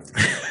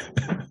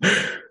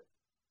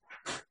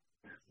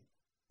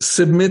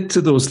 Submit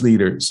to those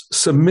leaders.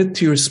 Submit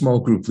to your small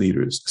group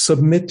leaders.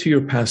 Submit to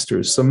your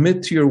pastors.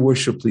 Submit to your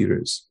worship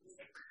leaders.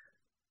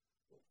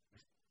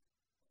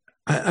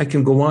 I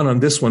can go on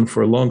this one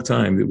for a long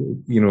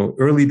time.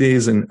 Early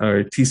days in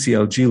our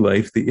TCLG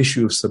life, the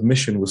issue of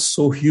submission was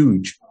so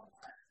huge.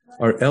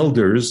 Our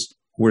elders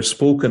were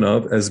spoken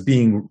of as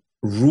being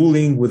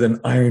ruling with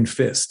an iron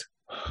fist.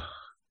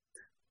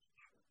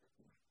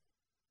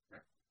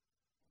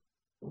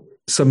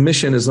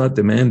 Submission is not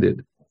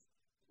demanded.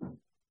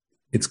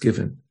 It's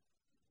given.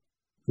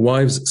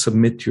 Wives,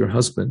 submit to your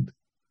husband.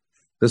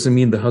 Doesn't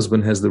mean the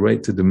husband has the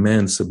right to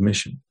demand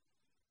submission.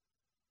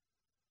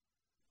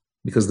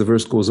 Because the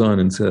verse goes on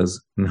and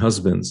says, and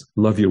husbands,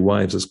 love your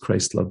wives as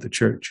Christ loved the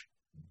church.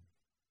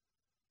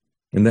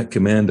 And that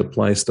command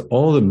applies to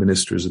all the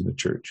ministers in the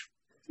church.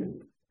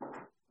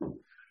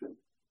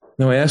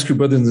 Now I ask you,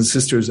 brothers and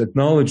sisters,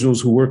 acknowledge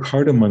those who work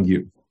hard among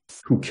you,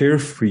 who care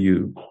for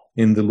you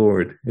in the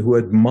Lord, who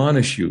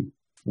admonish you,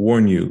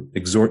 warn you,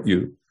 exhort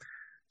you.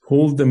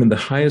 Hold them in the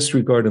highest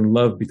regard and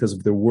love because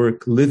of their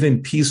work. Live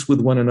in peace with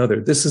one another.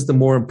 This is the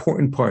more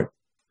important part.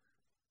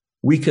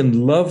 We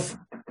can love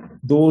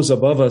those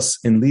above us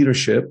in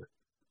leadership,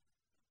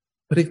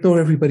 but ignore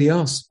everybody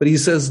else. But he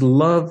says,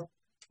 live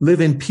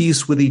in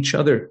peace with each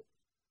other.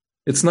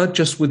 It's not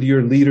just with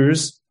your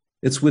leaders,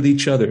 it's with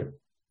each other.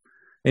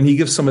 And he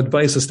gives some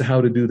advice as to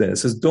how to do that. He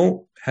says,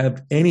 don't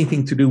have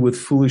anything to do with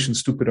foolish and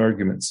stupid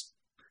arguments.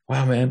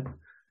 Wow, man.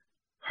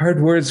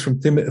 Hard words from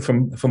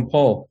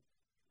Paul.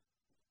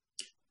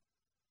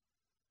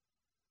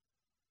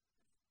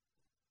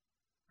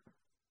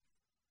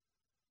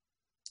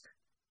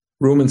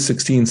 Romans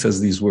 16 says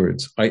these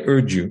words, I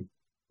urge you,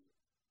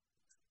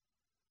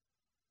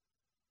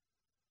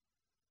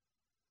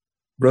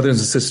 brothers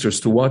and sisters,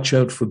 to watch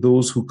out for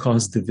those who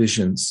cause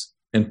divisions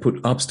and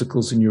put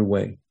obstacles in your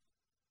way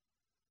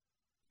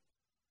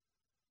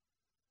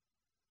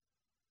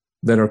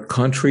that are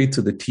contrary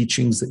to the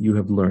teachings that you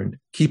have learned.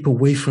 Keep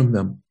away from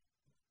them.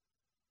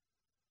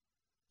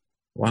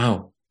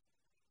 Wow.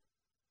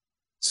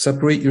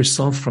 Separate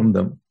yourself from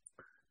them.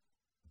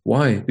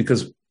 Why?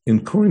 Because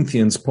in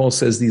Corinthians, Paul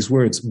says these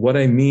words. What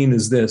I mean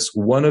is this.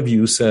 One of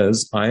you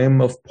says, I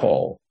am of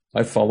Paul.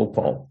 I follow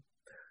Paul.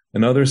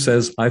 Another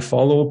says, I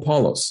follow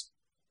Apollos.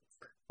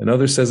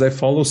 Another says, I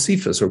follow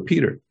Cephas or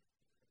Peter.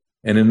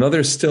 And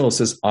another still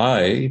says,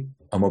 I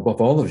am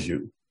above all of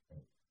you.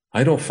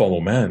 I don't follow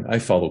man. I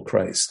follow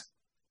Christ.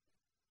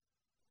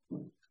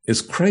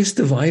 Is Christ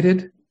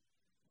divided?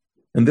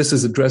 And this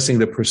is addressing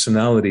the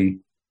personality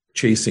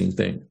chasing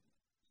thing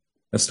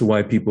as to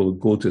why people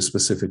go to a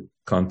specific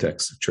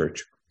context of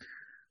church.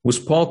 Was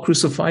Paul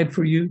crucified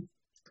for you?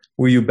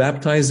 Were you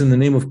baptized in the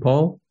name of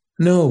Paul?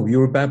 No, you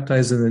were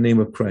baptized in the name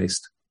of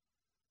Christ.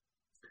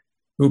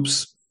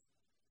 Oops.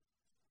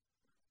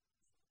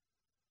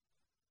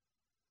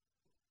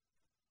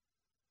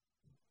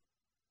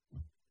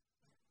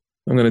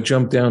 I'm going to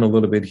jump down a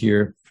little bit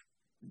here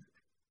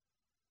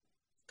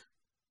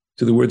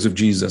to the words of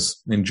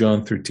Jesus in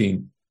John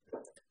 13.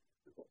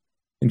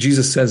 And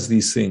Jesus says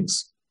these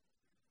things.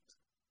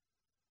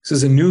 This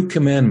is a new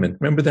commandment.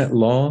 Remember that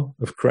law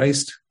of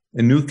Christ?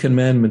 A new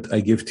commandment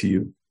I give to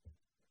you.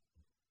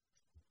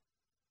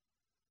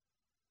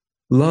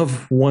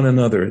 Love one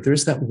another.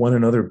 There's that one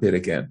another bit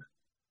again.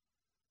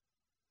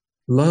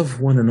 Love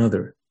one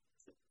another.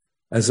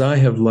 As I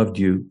have loved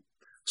you,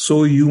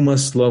 so you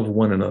must love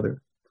one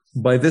another.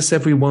 By this,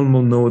 everyone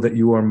will know that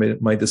you are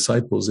my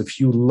disciples, if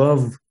you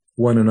love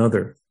one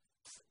another.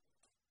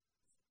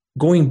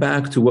 Going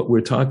back to what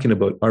we're talking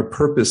about, our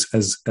purpose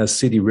as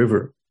City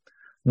River,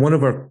 one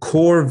of our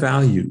core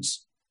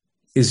values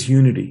is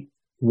unity.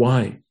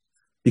 Why?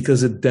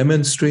 Because it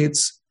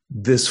demonstrates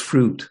this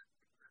fruit.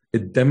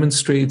 It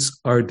demonstrates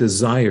our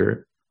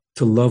desire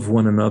to love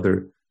one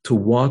another, to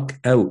walk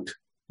out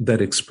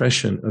that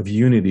expression of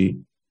unity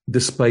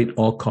despite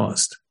all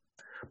cost,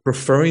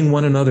 preferring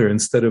one another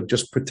instead of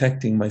just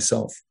protecting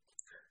myself,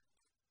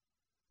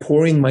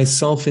 pouring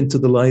myself into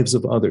the lives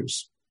of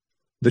others.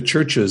 The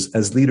churches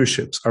as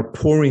leaderships are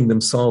pouring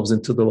themselves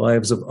into the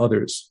lives of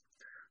others,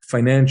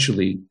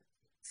 financially,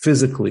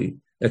 physically,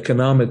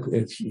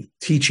 economically,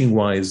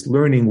 teaching-wise,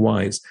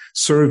 learning-wise,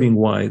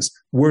 serving-wise,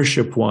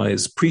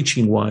 worship-wise,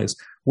 preaching-wise.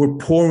 We're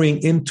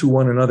pouring into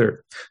one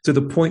another to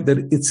the point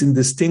that it's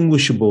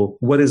indistinguishable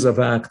what is of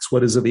Acts,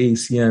 what is of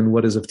ACN,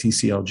 what is of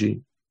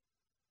TCLG.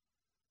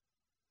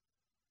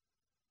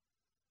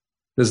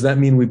 Does that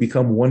mean we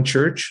become one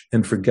church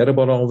and forget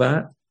about all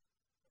that?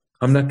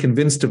 I'm not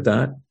convinced of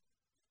that,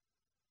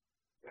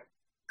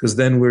 because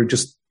then we're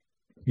just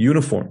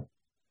uniform.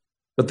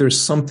 But there's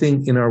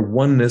something in our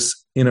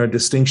oneness, in our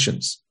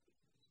distinctions.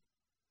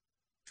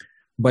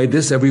 By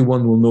this,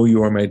 everyone will know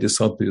you are my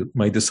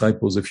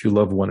disciples if you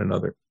love one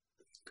another.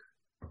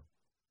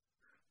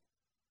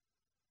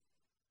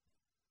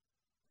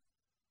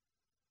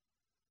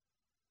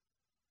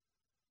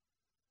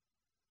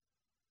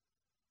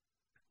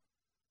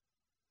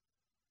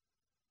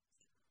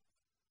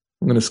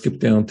 I'm going to skip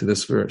down to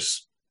this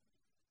verse.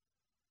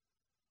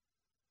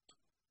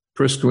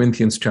 1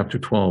 Corinthians chapter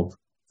 12,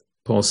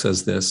 Paul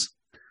says this,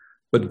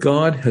 but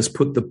God has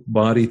put the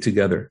body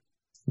together.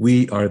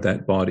 We are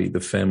that body,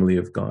 the family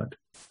of God.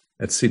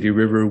 At City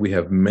River, we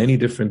have many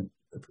different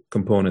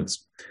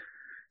components,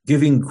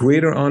 giving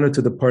greater honor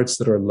to the parts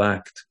that are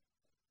lacked,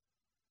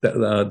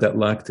 that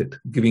lacked it,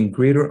 giving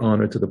greater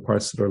honor to the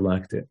parts that are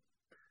lacked it.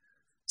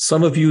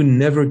 Some of you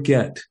never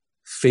get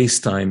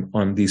FaceTime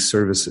on these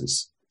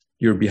services.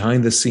 You're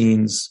behind the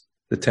scenes,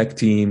 the tech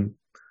team,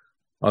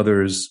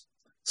 others.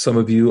 Some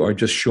of you are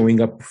just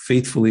showing up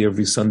faithfully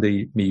every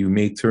Sunday. You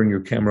may turn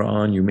your camera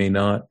on, you may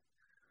not.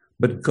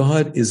 But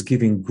God is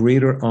giving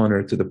greater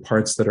honor to the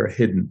parts that are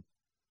hidden,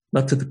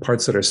 not to the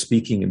parts that are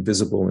speaking and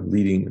visible and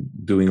leading and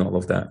doing all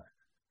of that,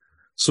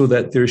 so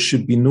that there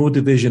should be no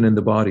division in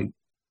the body,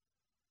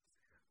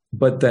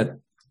 but that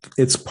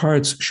its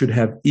parts should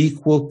have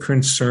equal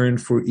concern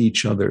for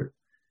each other.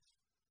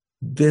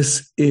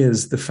 This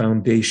is the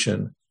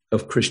foundation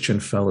of Christian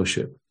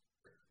fellowship,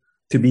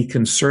 to be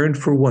concerned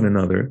for one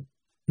another,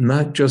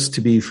 not just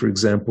to be, for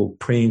example,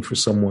 praying for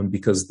someone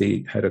because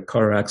they had a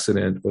car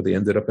accident or they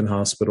ended up in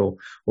hospital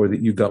or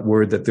that you got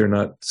word that they're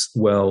not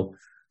well,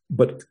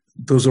 but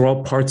those are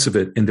all parts of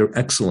it and they're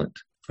excellent.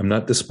 I'm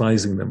not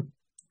despising them.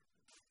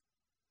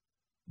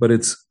 But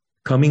it's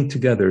coming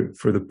together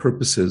for the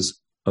purposes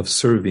of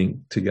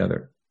serving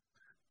together.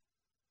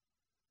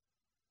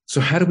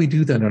 So how do we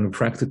do that on a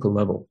practical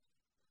level?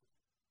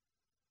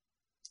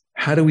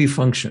 How do we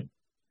function?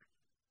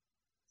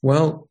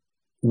 Well,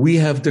 we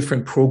have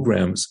different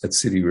programs at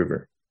City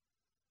River.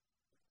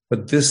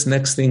 But this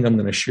next thing I'm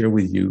going to share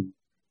with you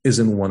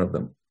isn't one of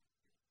them.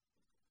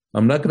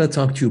 I'm not going to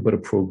talk to you about a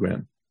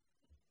program.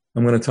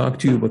 I'm going to talk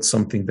to you about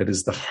something that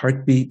is the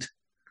heartbeat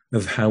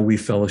of how we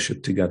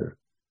fellowship together.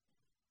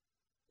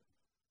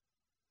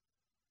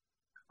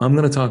 I'm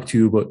going to talk to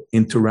you about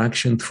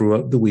interaction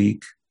throughout the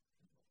week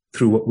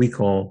through what we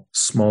call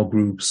small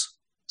groups,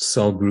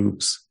 cell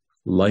groups,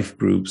 life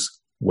groups,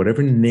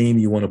 whatever name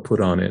you want to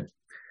put on it.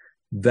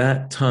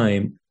 That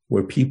time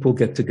where people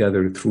get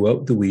together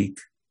throughout the week.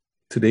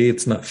 Today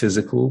it's not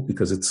physical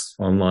because it's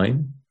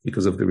online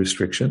because of the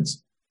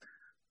restrictions.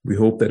 We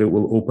hope that it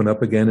will open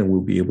up again and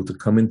we'll be able to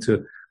come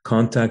into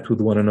contact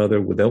with one another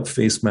without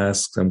face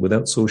masks and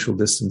without social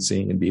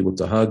distancing and be able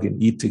to hug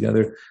and eat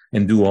together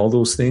and do all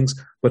those things.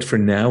 But for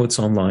now, it's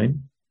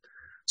online.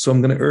 So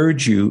I'm going to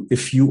urge you,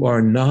 if you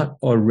are not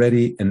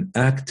already an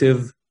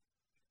active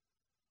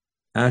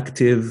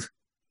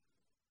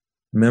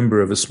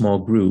member of a small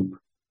group,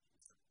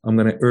 I'm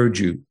going to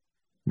urge you,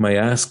 my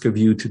ask of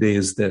you today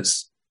is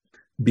this: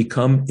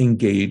 become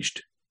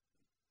engaged,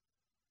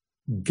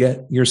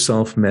 get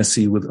yourself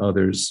messy with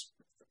others,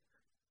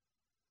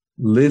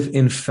 live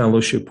in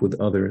fellowship with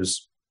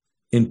others,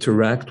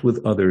 interact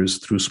with others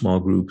through small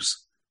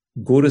groups.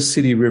 Go to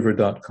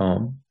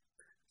cityriver.com.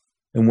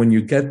 And when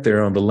you get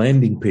there on the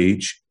landing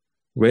page,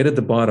 right at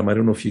the bottom, I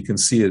don't know if you can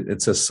see it,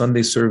 it says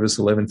Sunday service,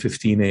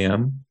 11:15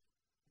 a.m.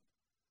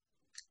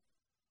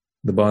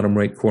 The bottom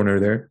right corner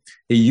there.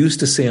 It used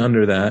to say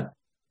under that,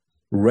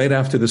 right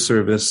after the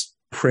service,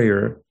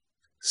 prayer,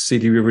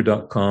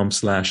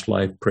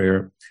 cityriver.com/live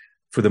prayer.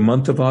 For the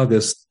month of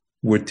August,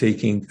 we're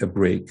taking a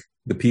break.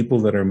 The people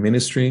that are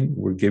ministering,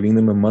 we're giving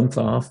them a month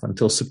off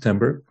until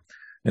September,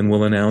 and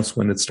we'll announce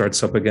when it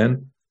starts up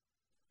again.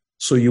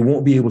 So you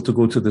won't be able to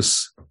go to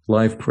this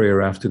live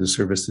prayer after the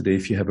service today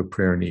if you have a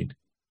prayer need,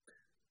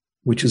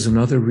 which is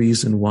another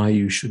reason why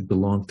you should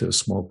belong to a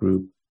small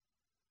group.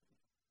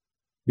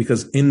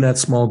 Because in that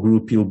small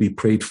group, you'll be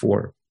prayed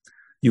for.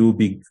 You will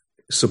be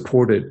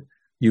supported.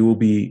 You will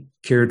be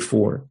cared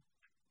for.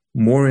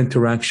 More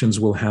interactions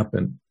will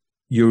happen.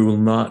 You will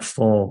not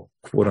fall,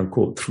 quote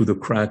unquote, through the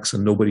cracks,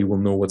 and nobody will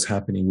know what's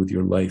happening with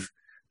your life.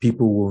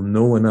 People will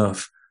know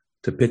enough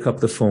to pick up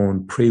the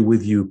phone, pray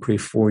with you, pray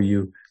for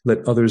you,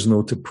 let others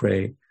know to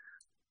pray,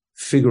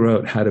 figure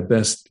out how to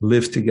best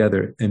live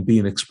together and be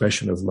an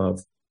expression of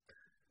love.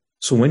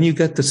 So when you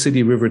get to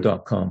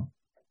cityriver.com,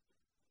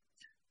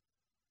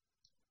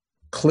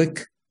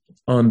 click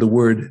on the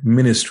word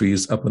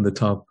ministries up on the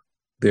top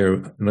there,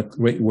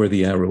 right where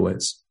the arrow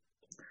is.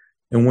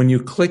 And when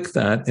you click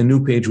that, a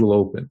new page will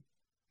open.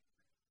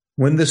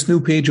 When this new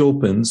page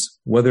opens,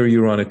 whether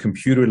you're on a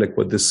computer like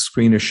what this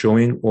screen is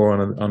showing, or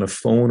on a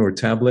phone or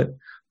tablet,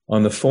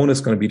 on the phone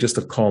it's going to be just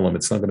a column.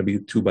 It's not going to be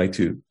 2 by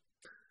 2.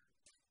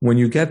 When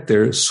you get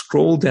there,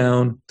 scroll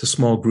down to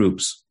small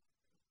groups.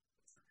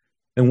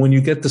 And when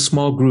you get to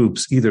small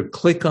groups, either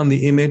click on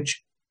the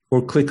image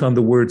or click on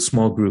the word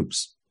small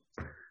groups.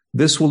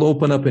 This will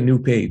open up a new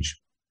page.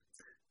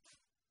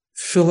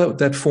 Fill out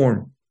that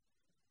form.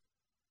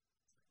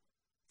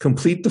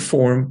 Complete the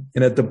form,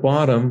 and at the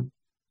bottom,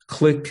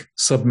 click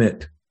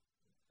submit.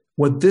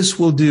 What this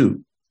will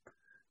do,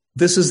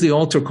 this is the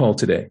altar call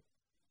today.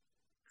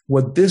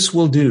 What this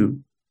will do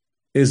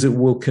is it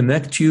will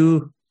connect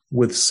you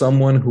with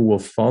someone who will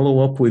follow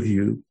up with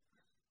you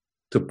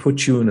to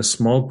put you in a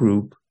small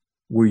group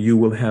where you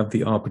will have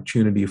the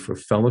opportunity for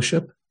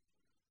fellowship,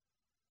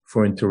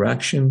 for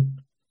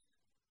interaction,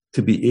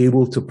 to be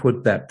able to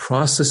put that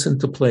process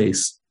into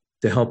place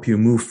to help you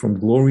move from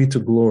glory to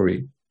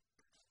glory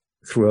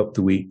throughout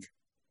the week,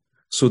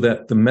 so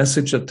that the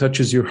message that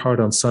touches your heart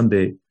on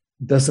Sunday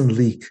doesn't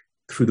leak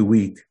through the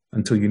week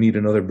until you need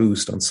another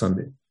boost on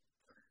Sunday.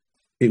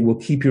 It will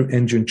keep your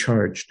engine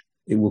charged.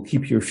 It will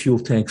keep your fuel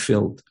tank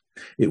filled.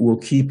 It will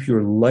keep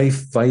your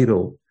life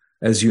vital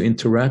as you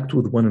interact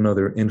with one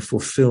another and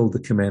fulfill the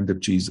command of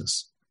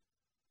Jesus.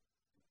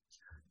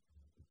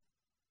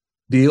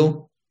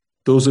 Deal?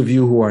 Those of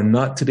you who are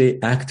not today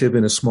active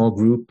in a small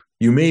group,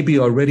 you may be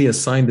already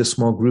assigned a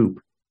small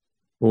group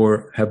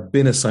or have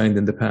been assigned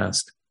in the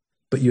past,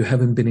 but you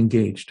haven't been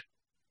engaged.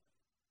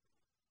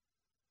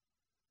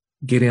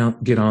 Get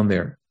on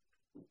there.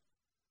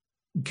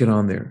 Get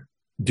on there.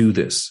 Do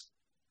this.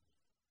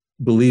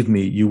 Believe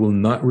me, you will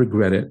not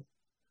regret it.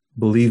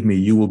 Believe me,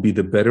 you will be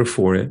the better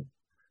for it,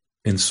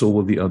 and so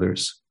will the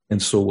others,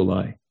 and so will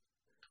I.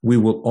 We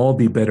will all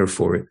be better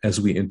for it as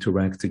we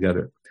interact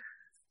together.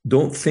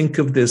 Don't think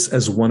of this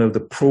as one of the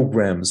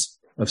programs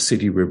of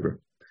City River.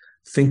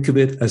 Think of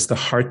it as the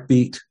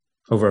heartbeat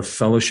of our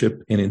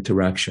fellowship and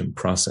interaction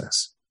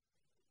process.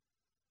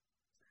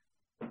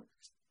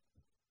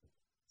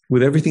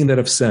 With everything that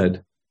I've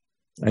said,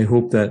 I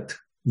hope that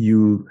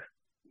you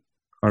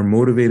are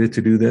motivated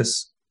to do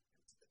this.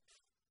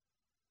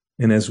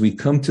 And as we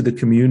come to the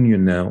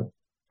communion now,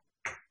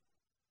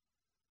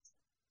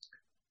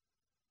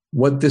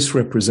 what this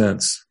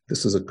represents,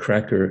 this is a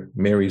cracker,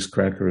 Mary's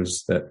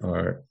crackers that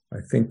are,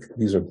 I think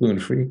these are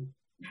gluten-free.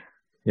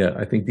 Yeah,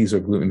 I think these are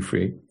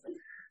gluten-free.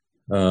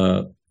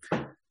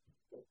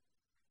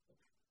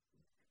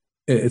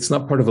 It's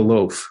not part of a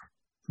loaf,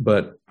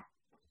 but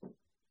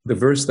the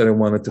verse that I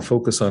wanted to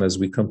focus on as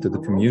we come to the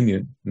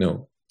communion,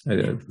 no.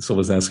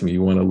 Someone's asking me,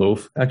 you want a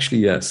loaf? Actually,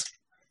 yes.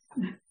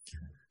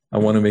 I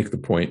want to make the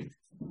point.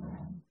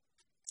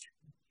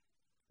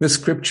 This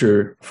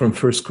scripture from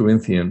 1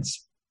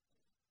 Corinthians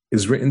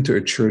is written to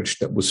a church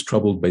that was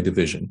troubled by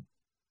division.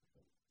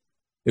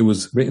 It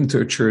was written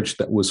to a church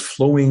that was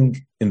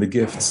flowing in the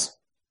gifts,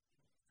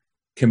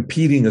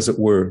 competing, as it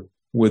were,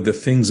 with the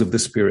things of the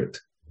Spirit.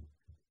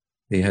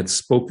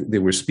 They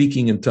were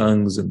speaking in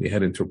tongues, and they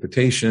had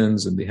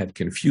interpretations, and they had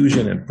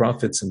confusion and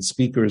prophets and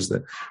speakers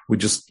that would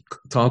just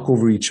talk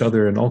over each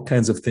other and all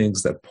kinds of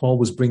things that Paul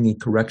was bringing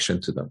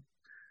correction to them.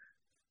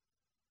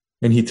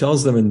 And he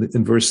tells them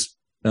in verse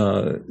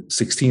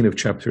 16 of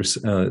chapter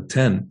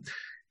 10,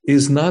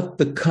 is not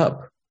the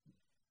cup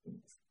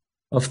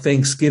of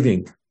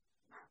thanksgiving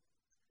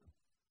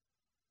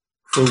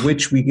for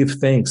which we give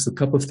thanks, the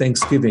cup of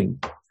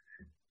thanksgiving,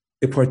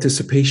 a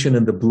participation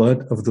in the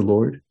blood of the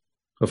Lord,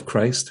 of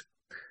Christ?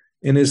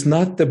 And is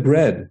not the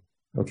bread,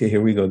 okay, here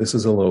we go, this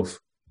is a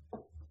loaf.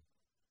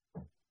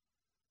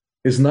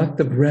 Is not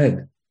the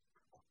bread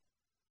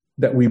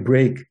that we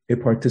break a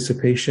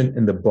participation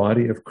in the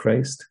body of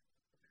Christ?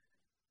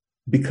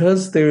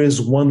 Because there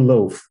is one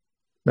loaf.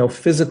 Now,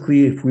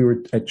 physically, if we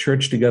were at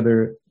church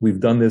together, we've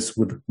done this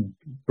with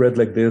bread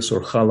like this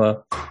or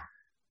challah,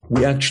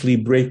 we actually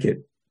break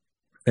it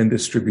and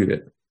distribute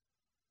it.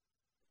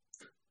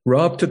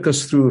 Rob took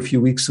us through a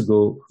few weeks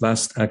ago,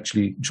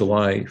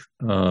 July,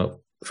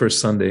 first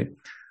Sunday,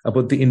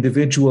 about the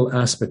individual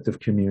aspect of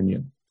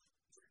communion.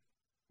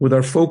 With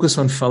our focus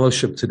on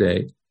fellowship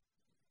today,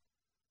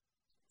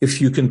 if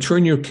you can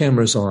turn your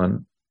cameras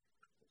on,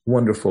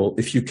 wonderful.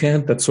 If you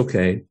can't, that's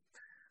okay.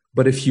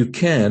 But if you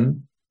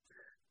can,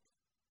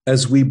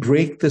 as we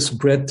break this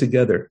bread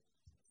together,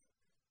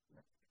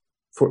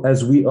 for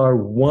as we are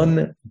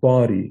one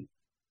body,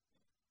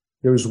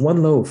 there is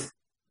one loaf,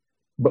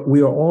 but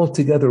we are all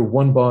together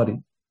one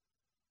body.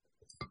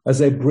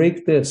 As I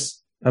break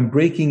this, I'm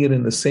breaking it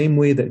in the same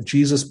way that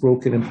Jesus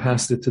broke it and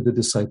passed it to the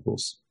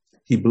disciples.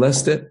 He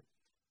blessed it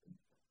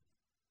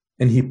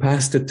and he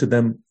passed it to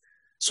them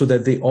so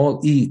that they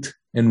all eat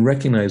and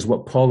recognize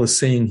what Paul is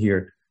saying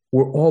here.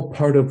 We're all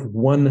part of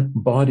one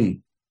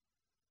body.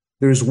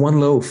 There's one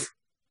loaf.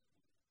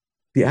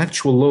 The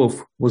actual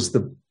loaf was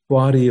the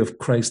body of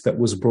Christ that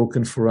was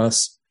broken for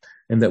us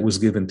and that was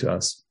given to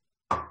us.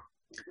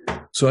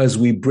 So as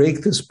we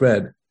break this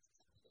bread,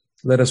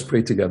 let us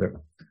pray together.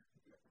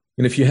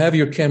 And if you have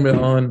your camera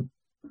on,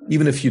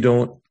 even if you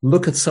don't,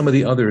 look at some of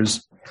the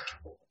others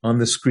on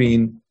the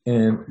screen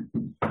and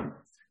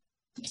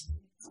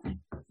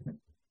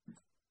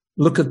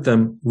look at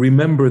them,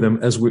 remember them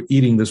as we're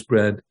eating this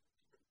bread.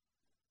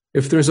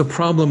 If there's a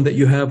problem that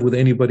you have with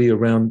anybody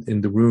around in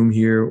the room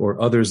here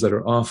or others that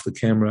are off the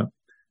camera,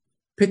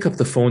 pick up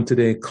the phone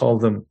today, call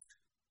them,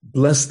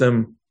 bless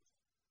them,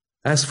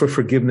 ask for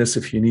forgiveness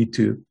if you need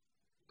to,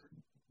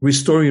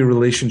 restore your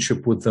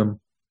relationship with them.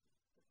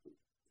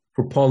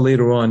 For Paul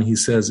later on, he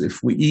says,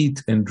 if we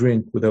eat and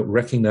drink without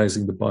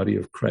recognizing the body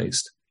of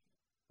Christ,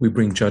 we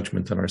bring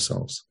judgment on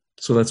ourselves.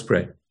 So let's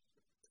pray.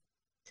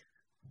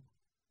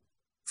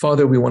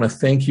 Father, we want to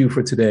thank you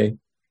for today.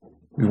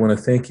 We want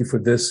to thank you for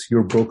this,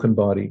 your broken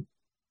body.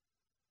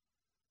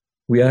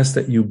 We ask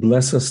that you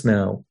bless us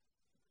now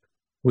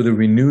with a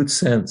renewed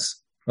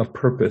sense of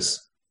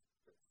purpose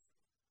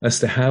as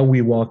to how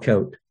we walk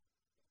out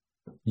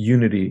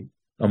unity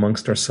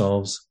amongst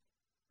ourselves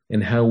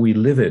and how we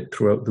live it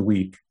throughout the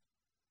week.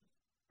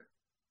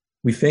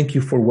 We thank you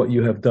for what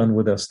you have done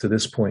with us to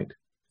this point.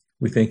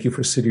 We thank you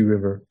for City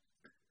River.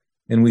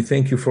 And we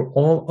thank you for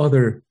all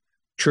other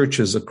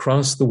churches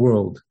across the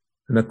world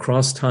and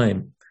across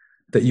time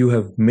that you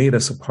have made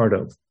us a part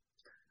of.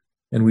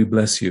 And we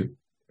bless you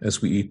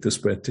as we eat this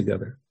bread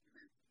together.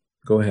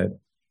 Go ahead.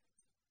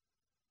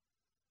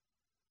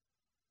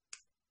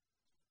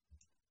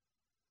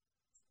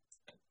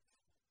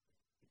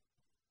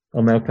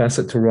 I'll now pass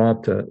it to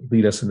Rob to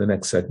lead us in the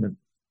next segment.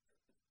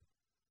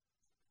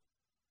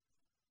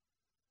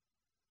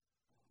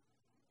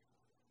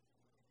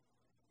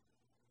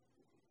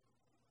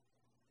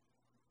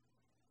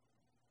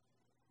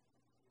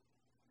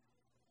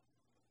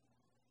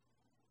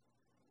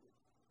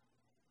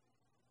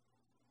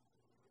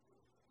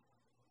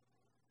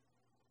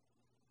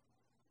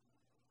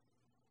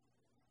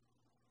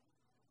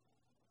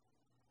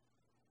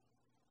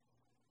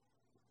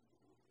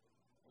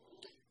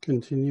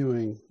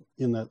 Continuing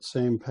in that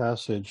same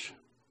passage,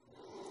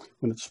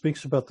 when it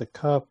speaks about the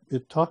cup,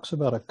 it talks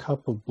about a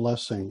cup of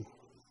blessing.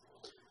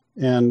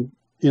 And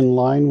in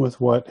line with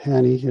what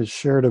Hanny has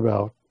shared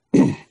about,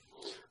 I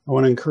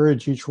want to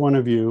encourage each one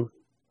of you,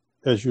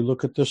 as you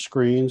look at the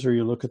screens or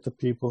you look at the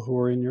people who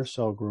are in your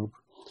cell group,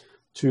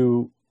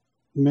 to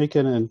make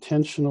an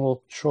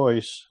intentional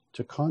choice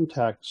to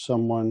contact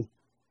someone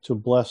to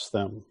bless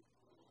them.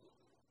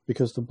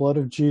 Because the blood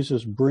of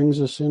Jesus brings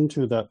us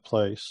into that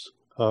place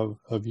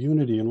of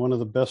unity. And one of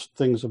the best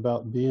things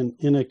about being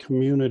in a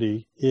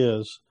community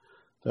is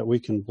that we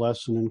can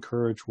bless and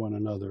encourage one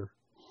another.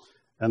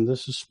 And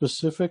this is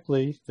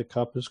specifically, the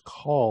cup is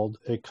called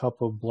a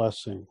cup of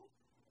blessing.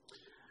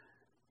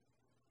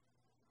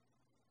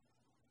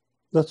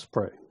 Let's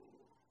pray.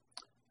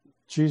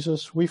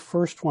 Jesus, we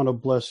first want to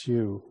bless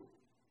you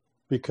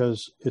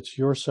because it's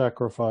your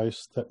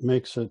sacrifice that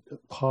makes it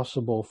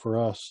possible for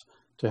us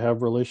to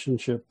have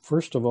relationship,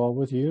 first of all,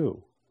 with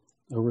you.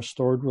 A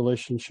restored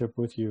relationship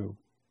with you.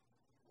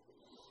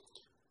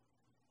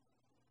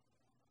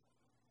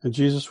 And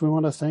Jesus, we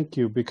want to thank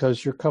you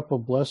because your cup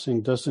of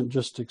blessing doesn't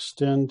just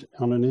extend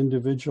on an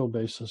individual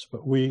basis,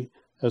 but we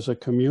as a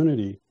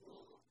community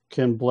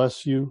can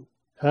bless you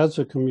as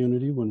a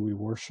community when we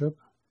worship,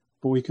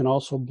 but we can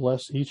also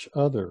bless each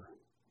other.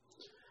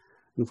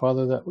 And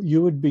Father, that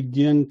you would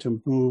begin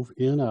to move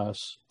in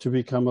us to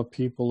become a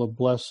people of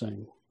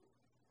blessing.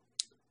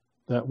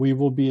 That we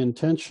will be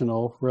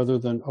intentional rather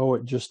than, oh,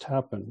 it just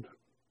happened.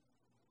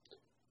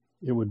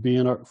 It would be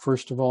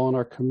first of all in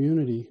our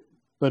community,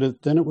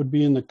 but then it would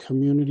be in the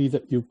community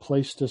that you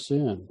placed us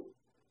in,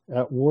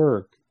 at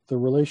work, the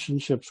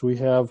relationships we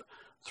have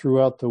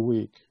throughout the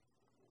week.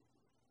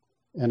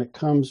 And it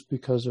comes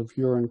because of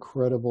your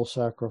incredible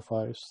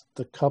sacrifice,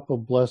 the cup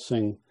of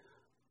blessing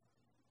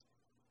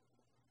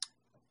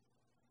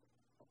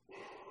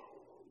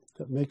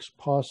that makes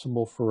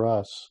possible for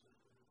us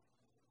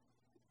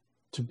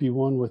to be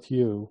one with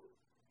you,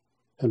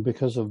 and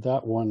because of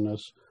that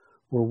oneness,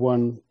 we're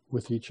one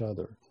with each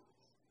other.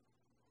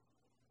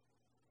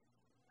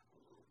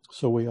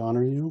 So we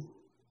honor you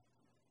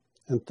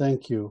and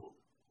thank you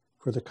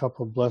for the cup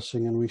of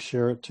blessing, and we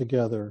share it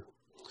together.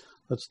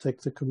 Let's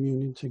take the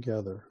communion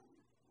together.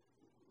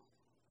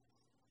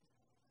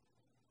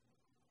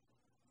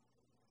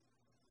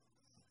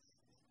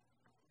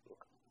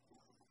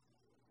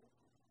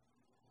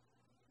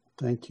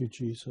 Thank you,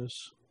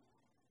 Jesus,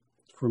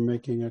 for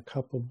making a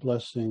cup of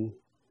blessing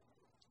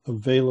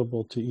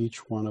available to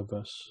each one of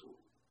us.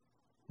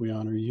 We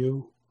honor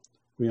you.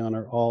 We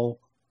honor all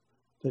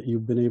that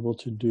you've been able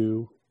to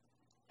do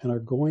and are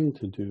going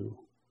to do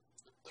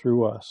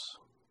through us.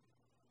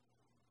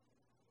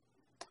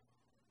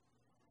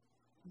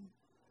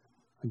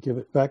 I give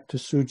it back to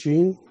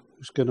Sujin,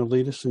 who's going to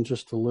lead us in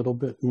just a little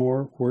bit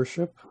more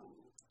worship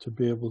to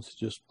be able to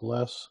just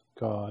bless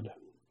God.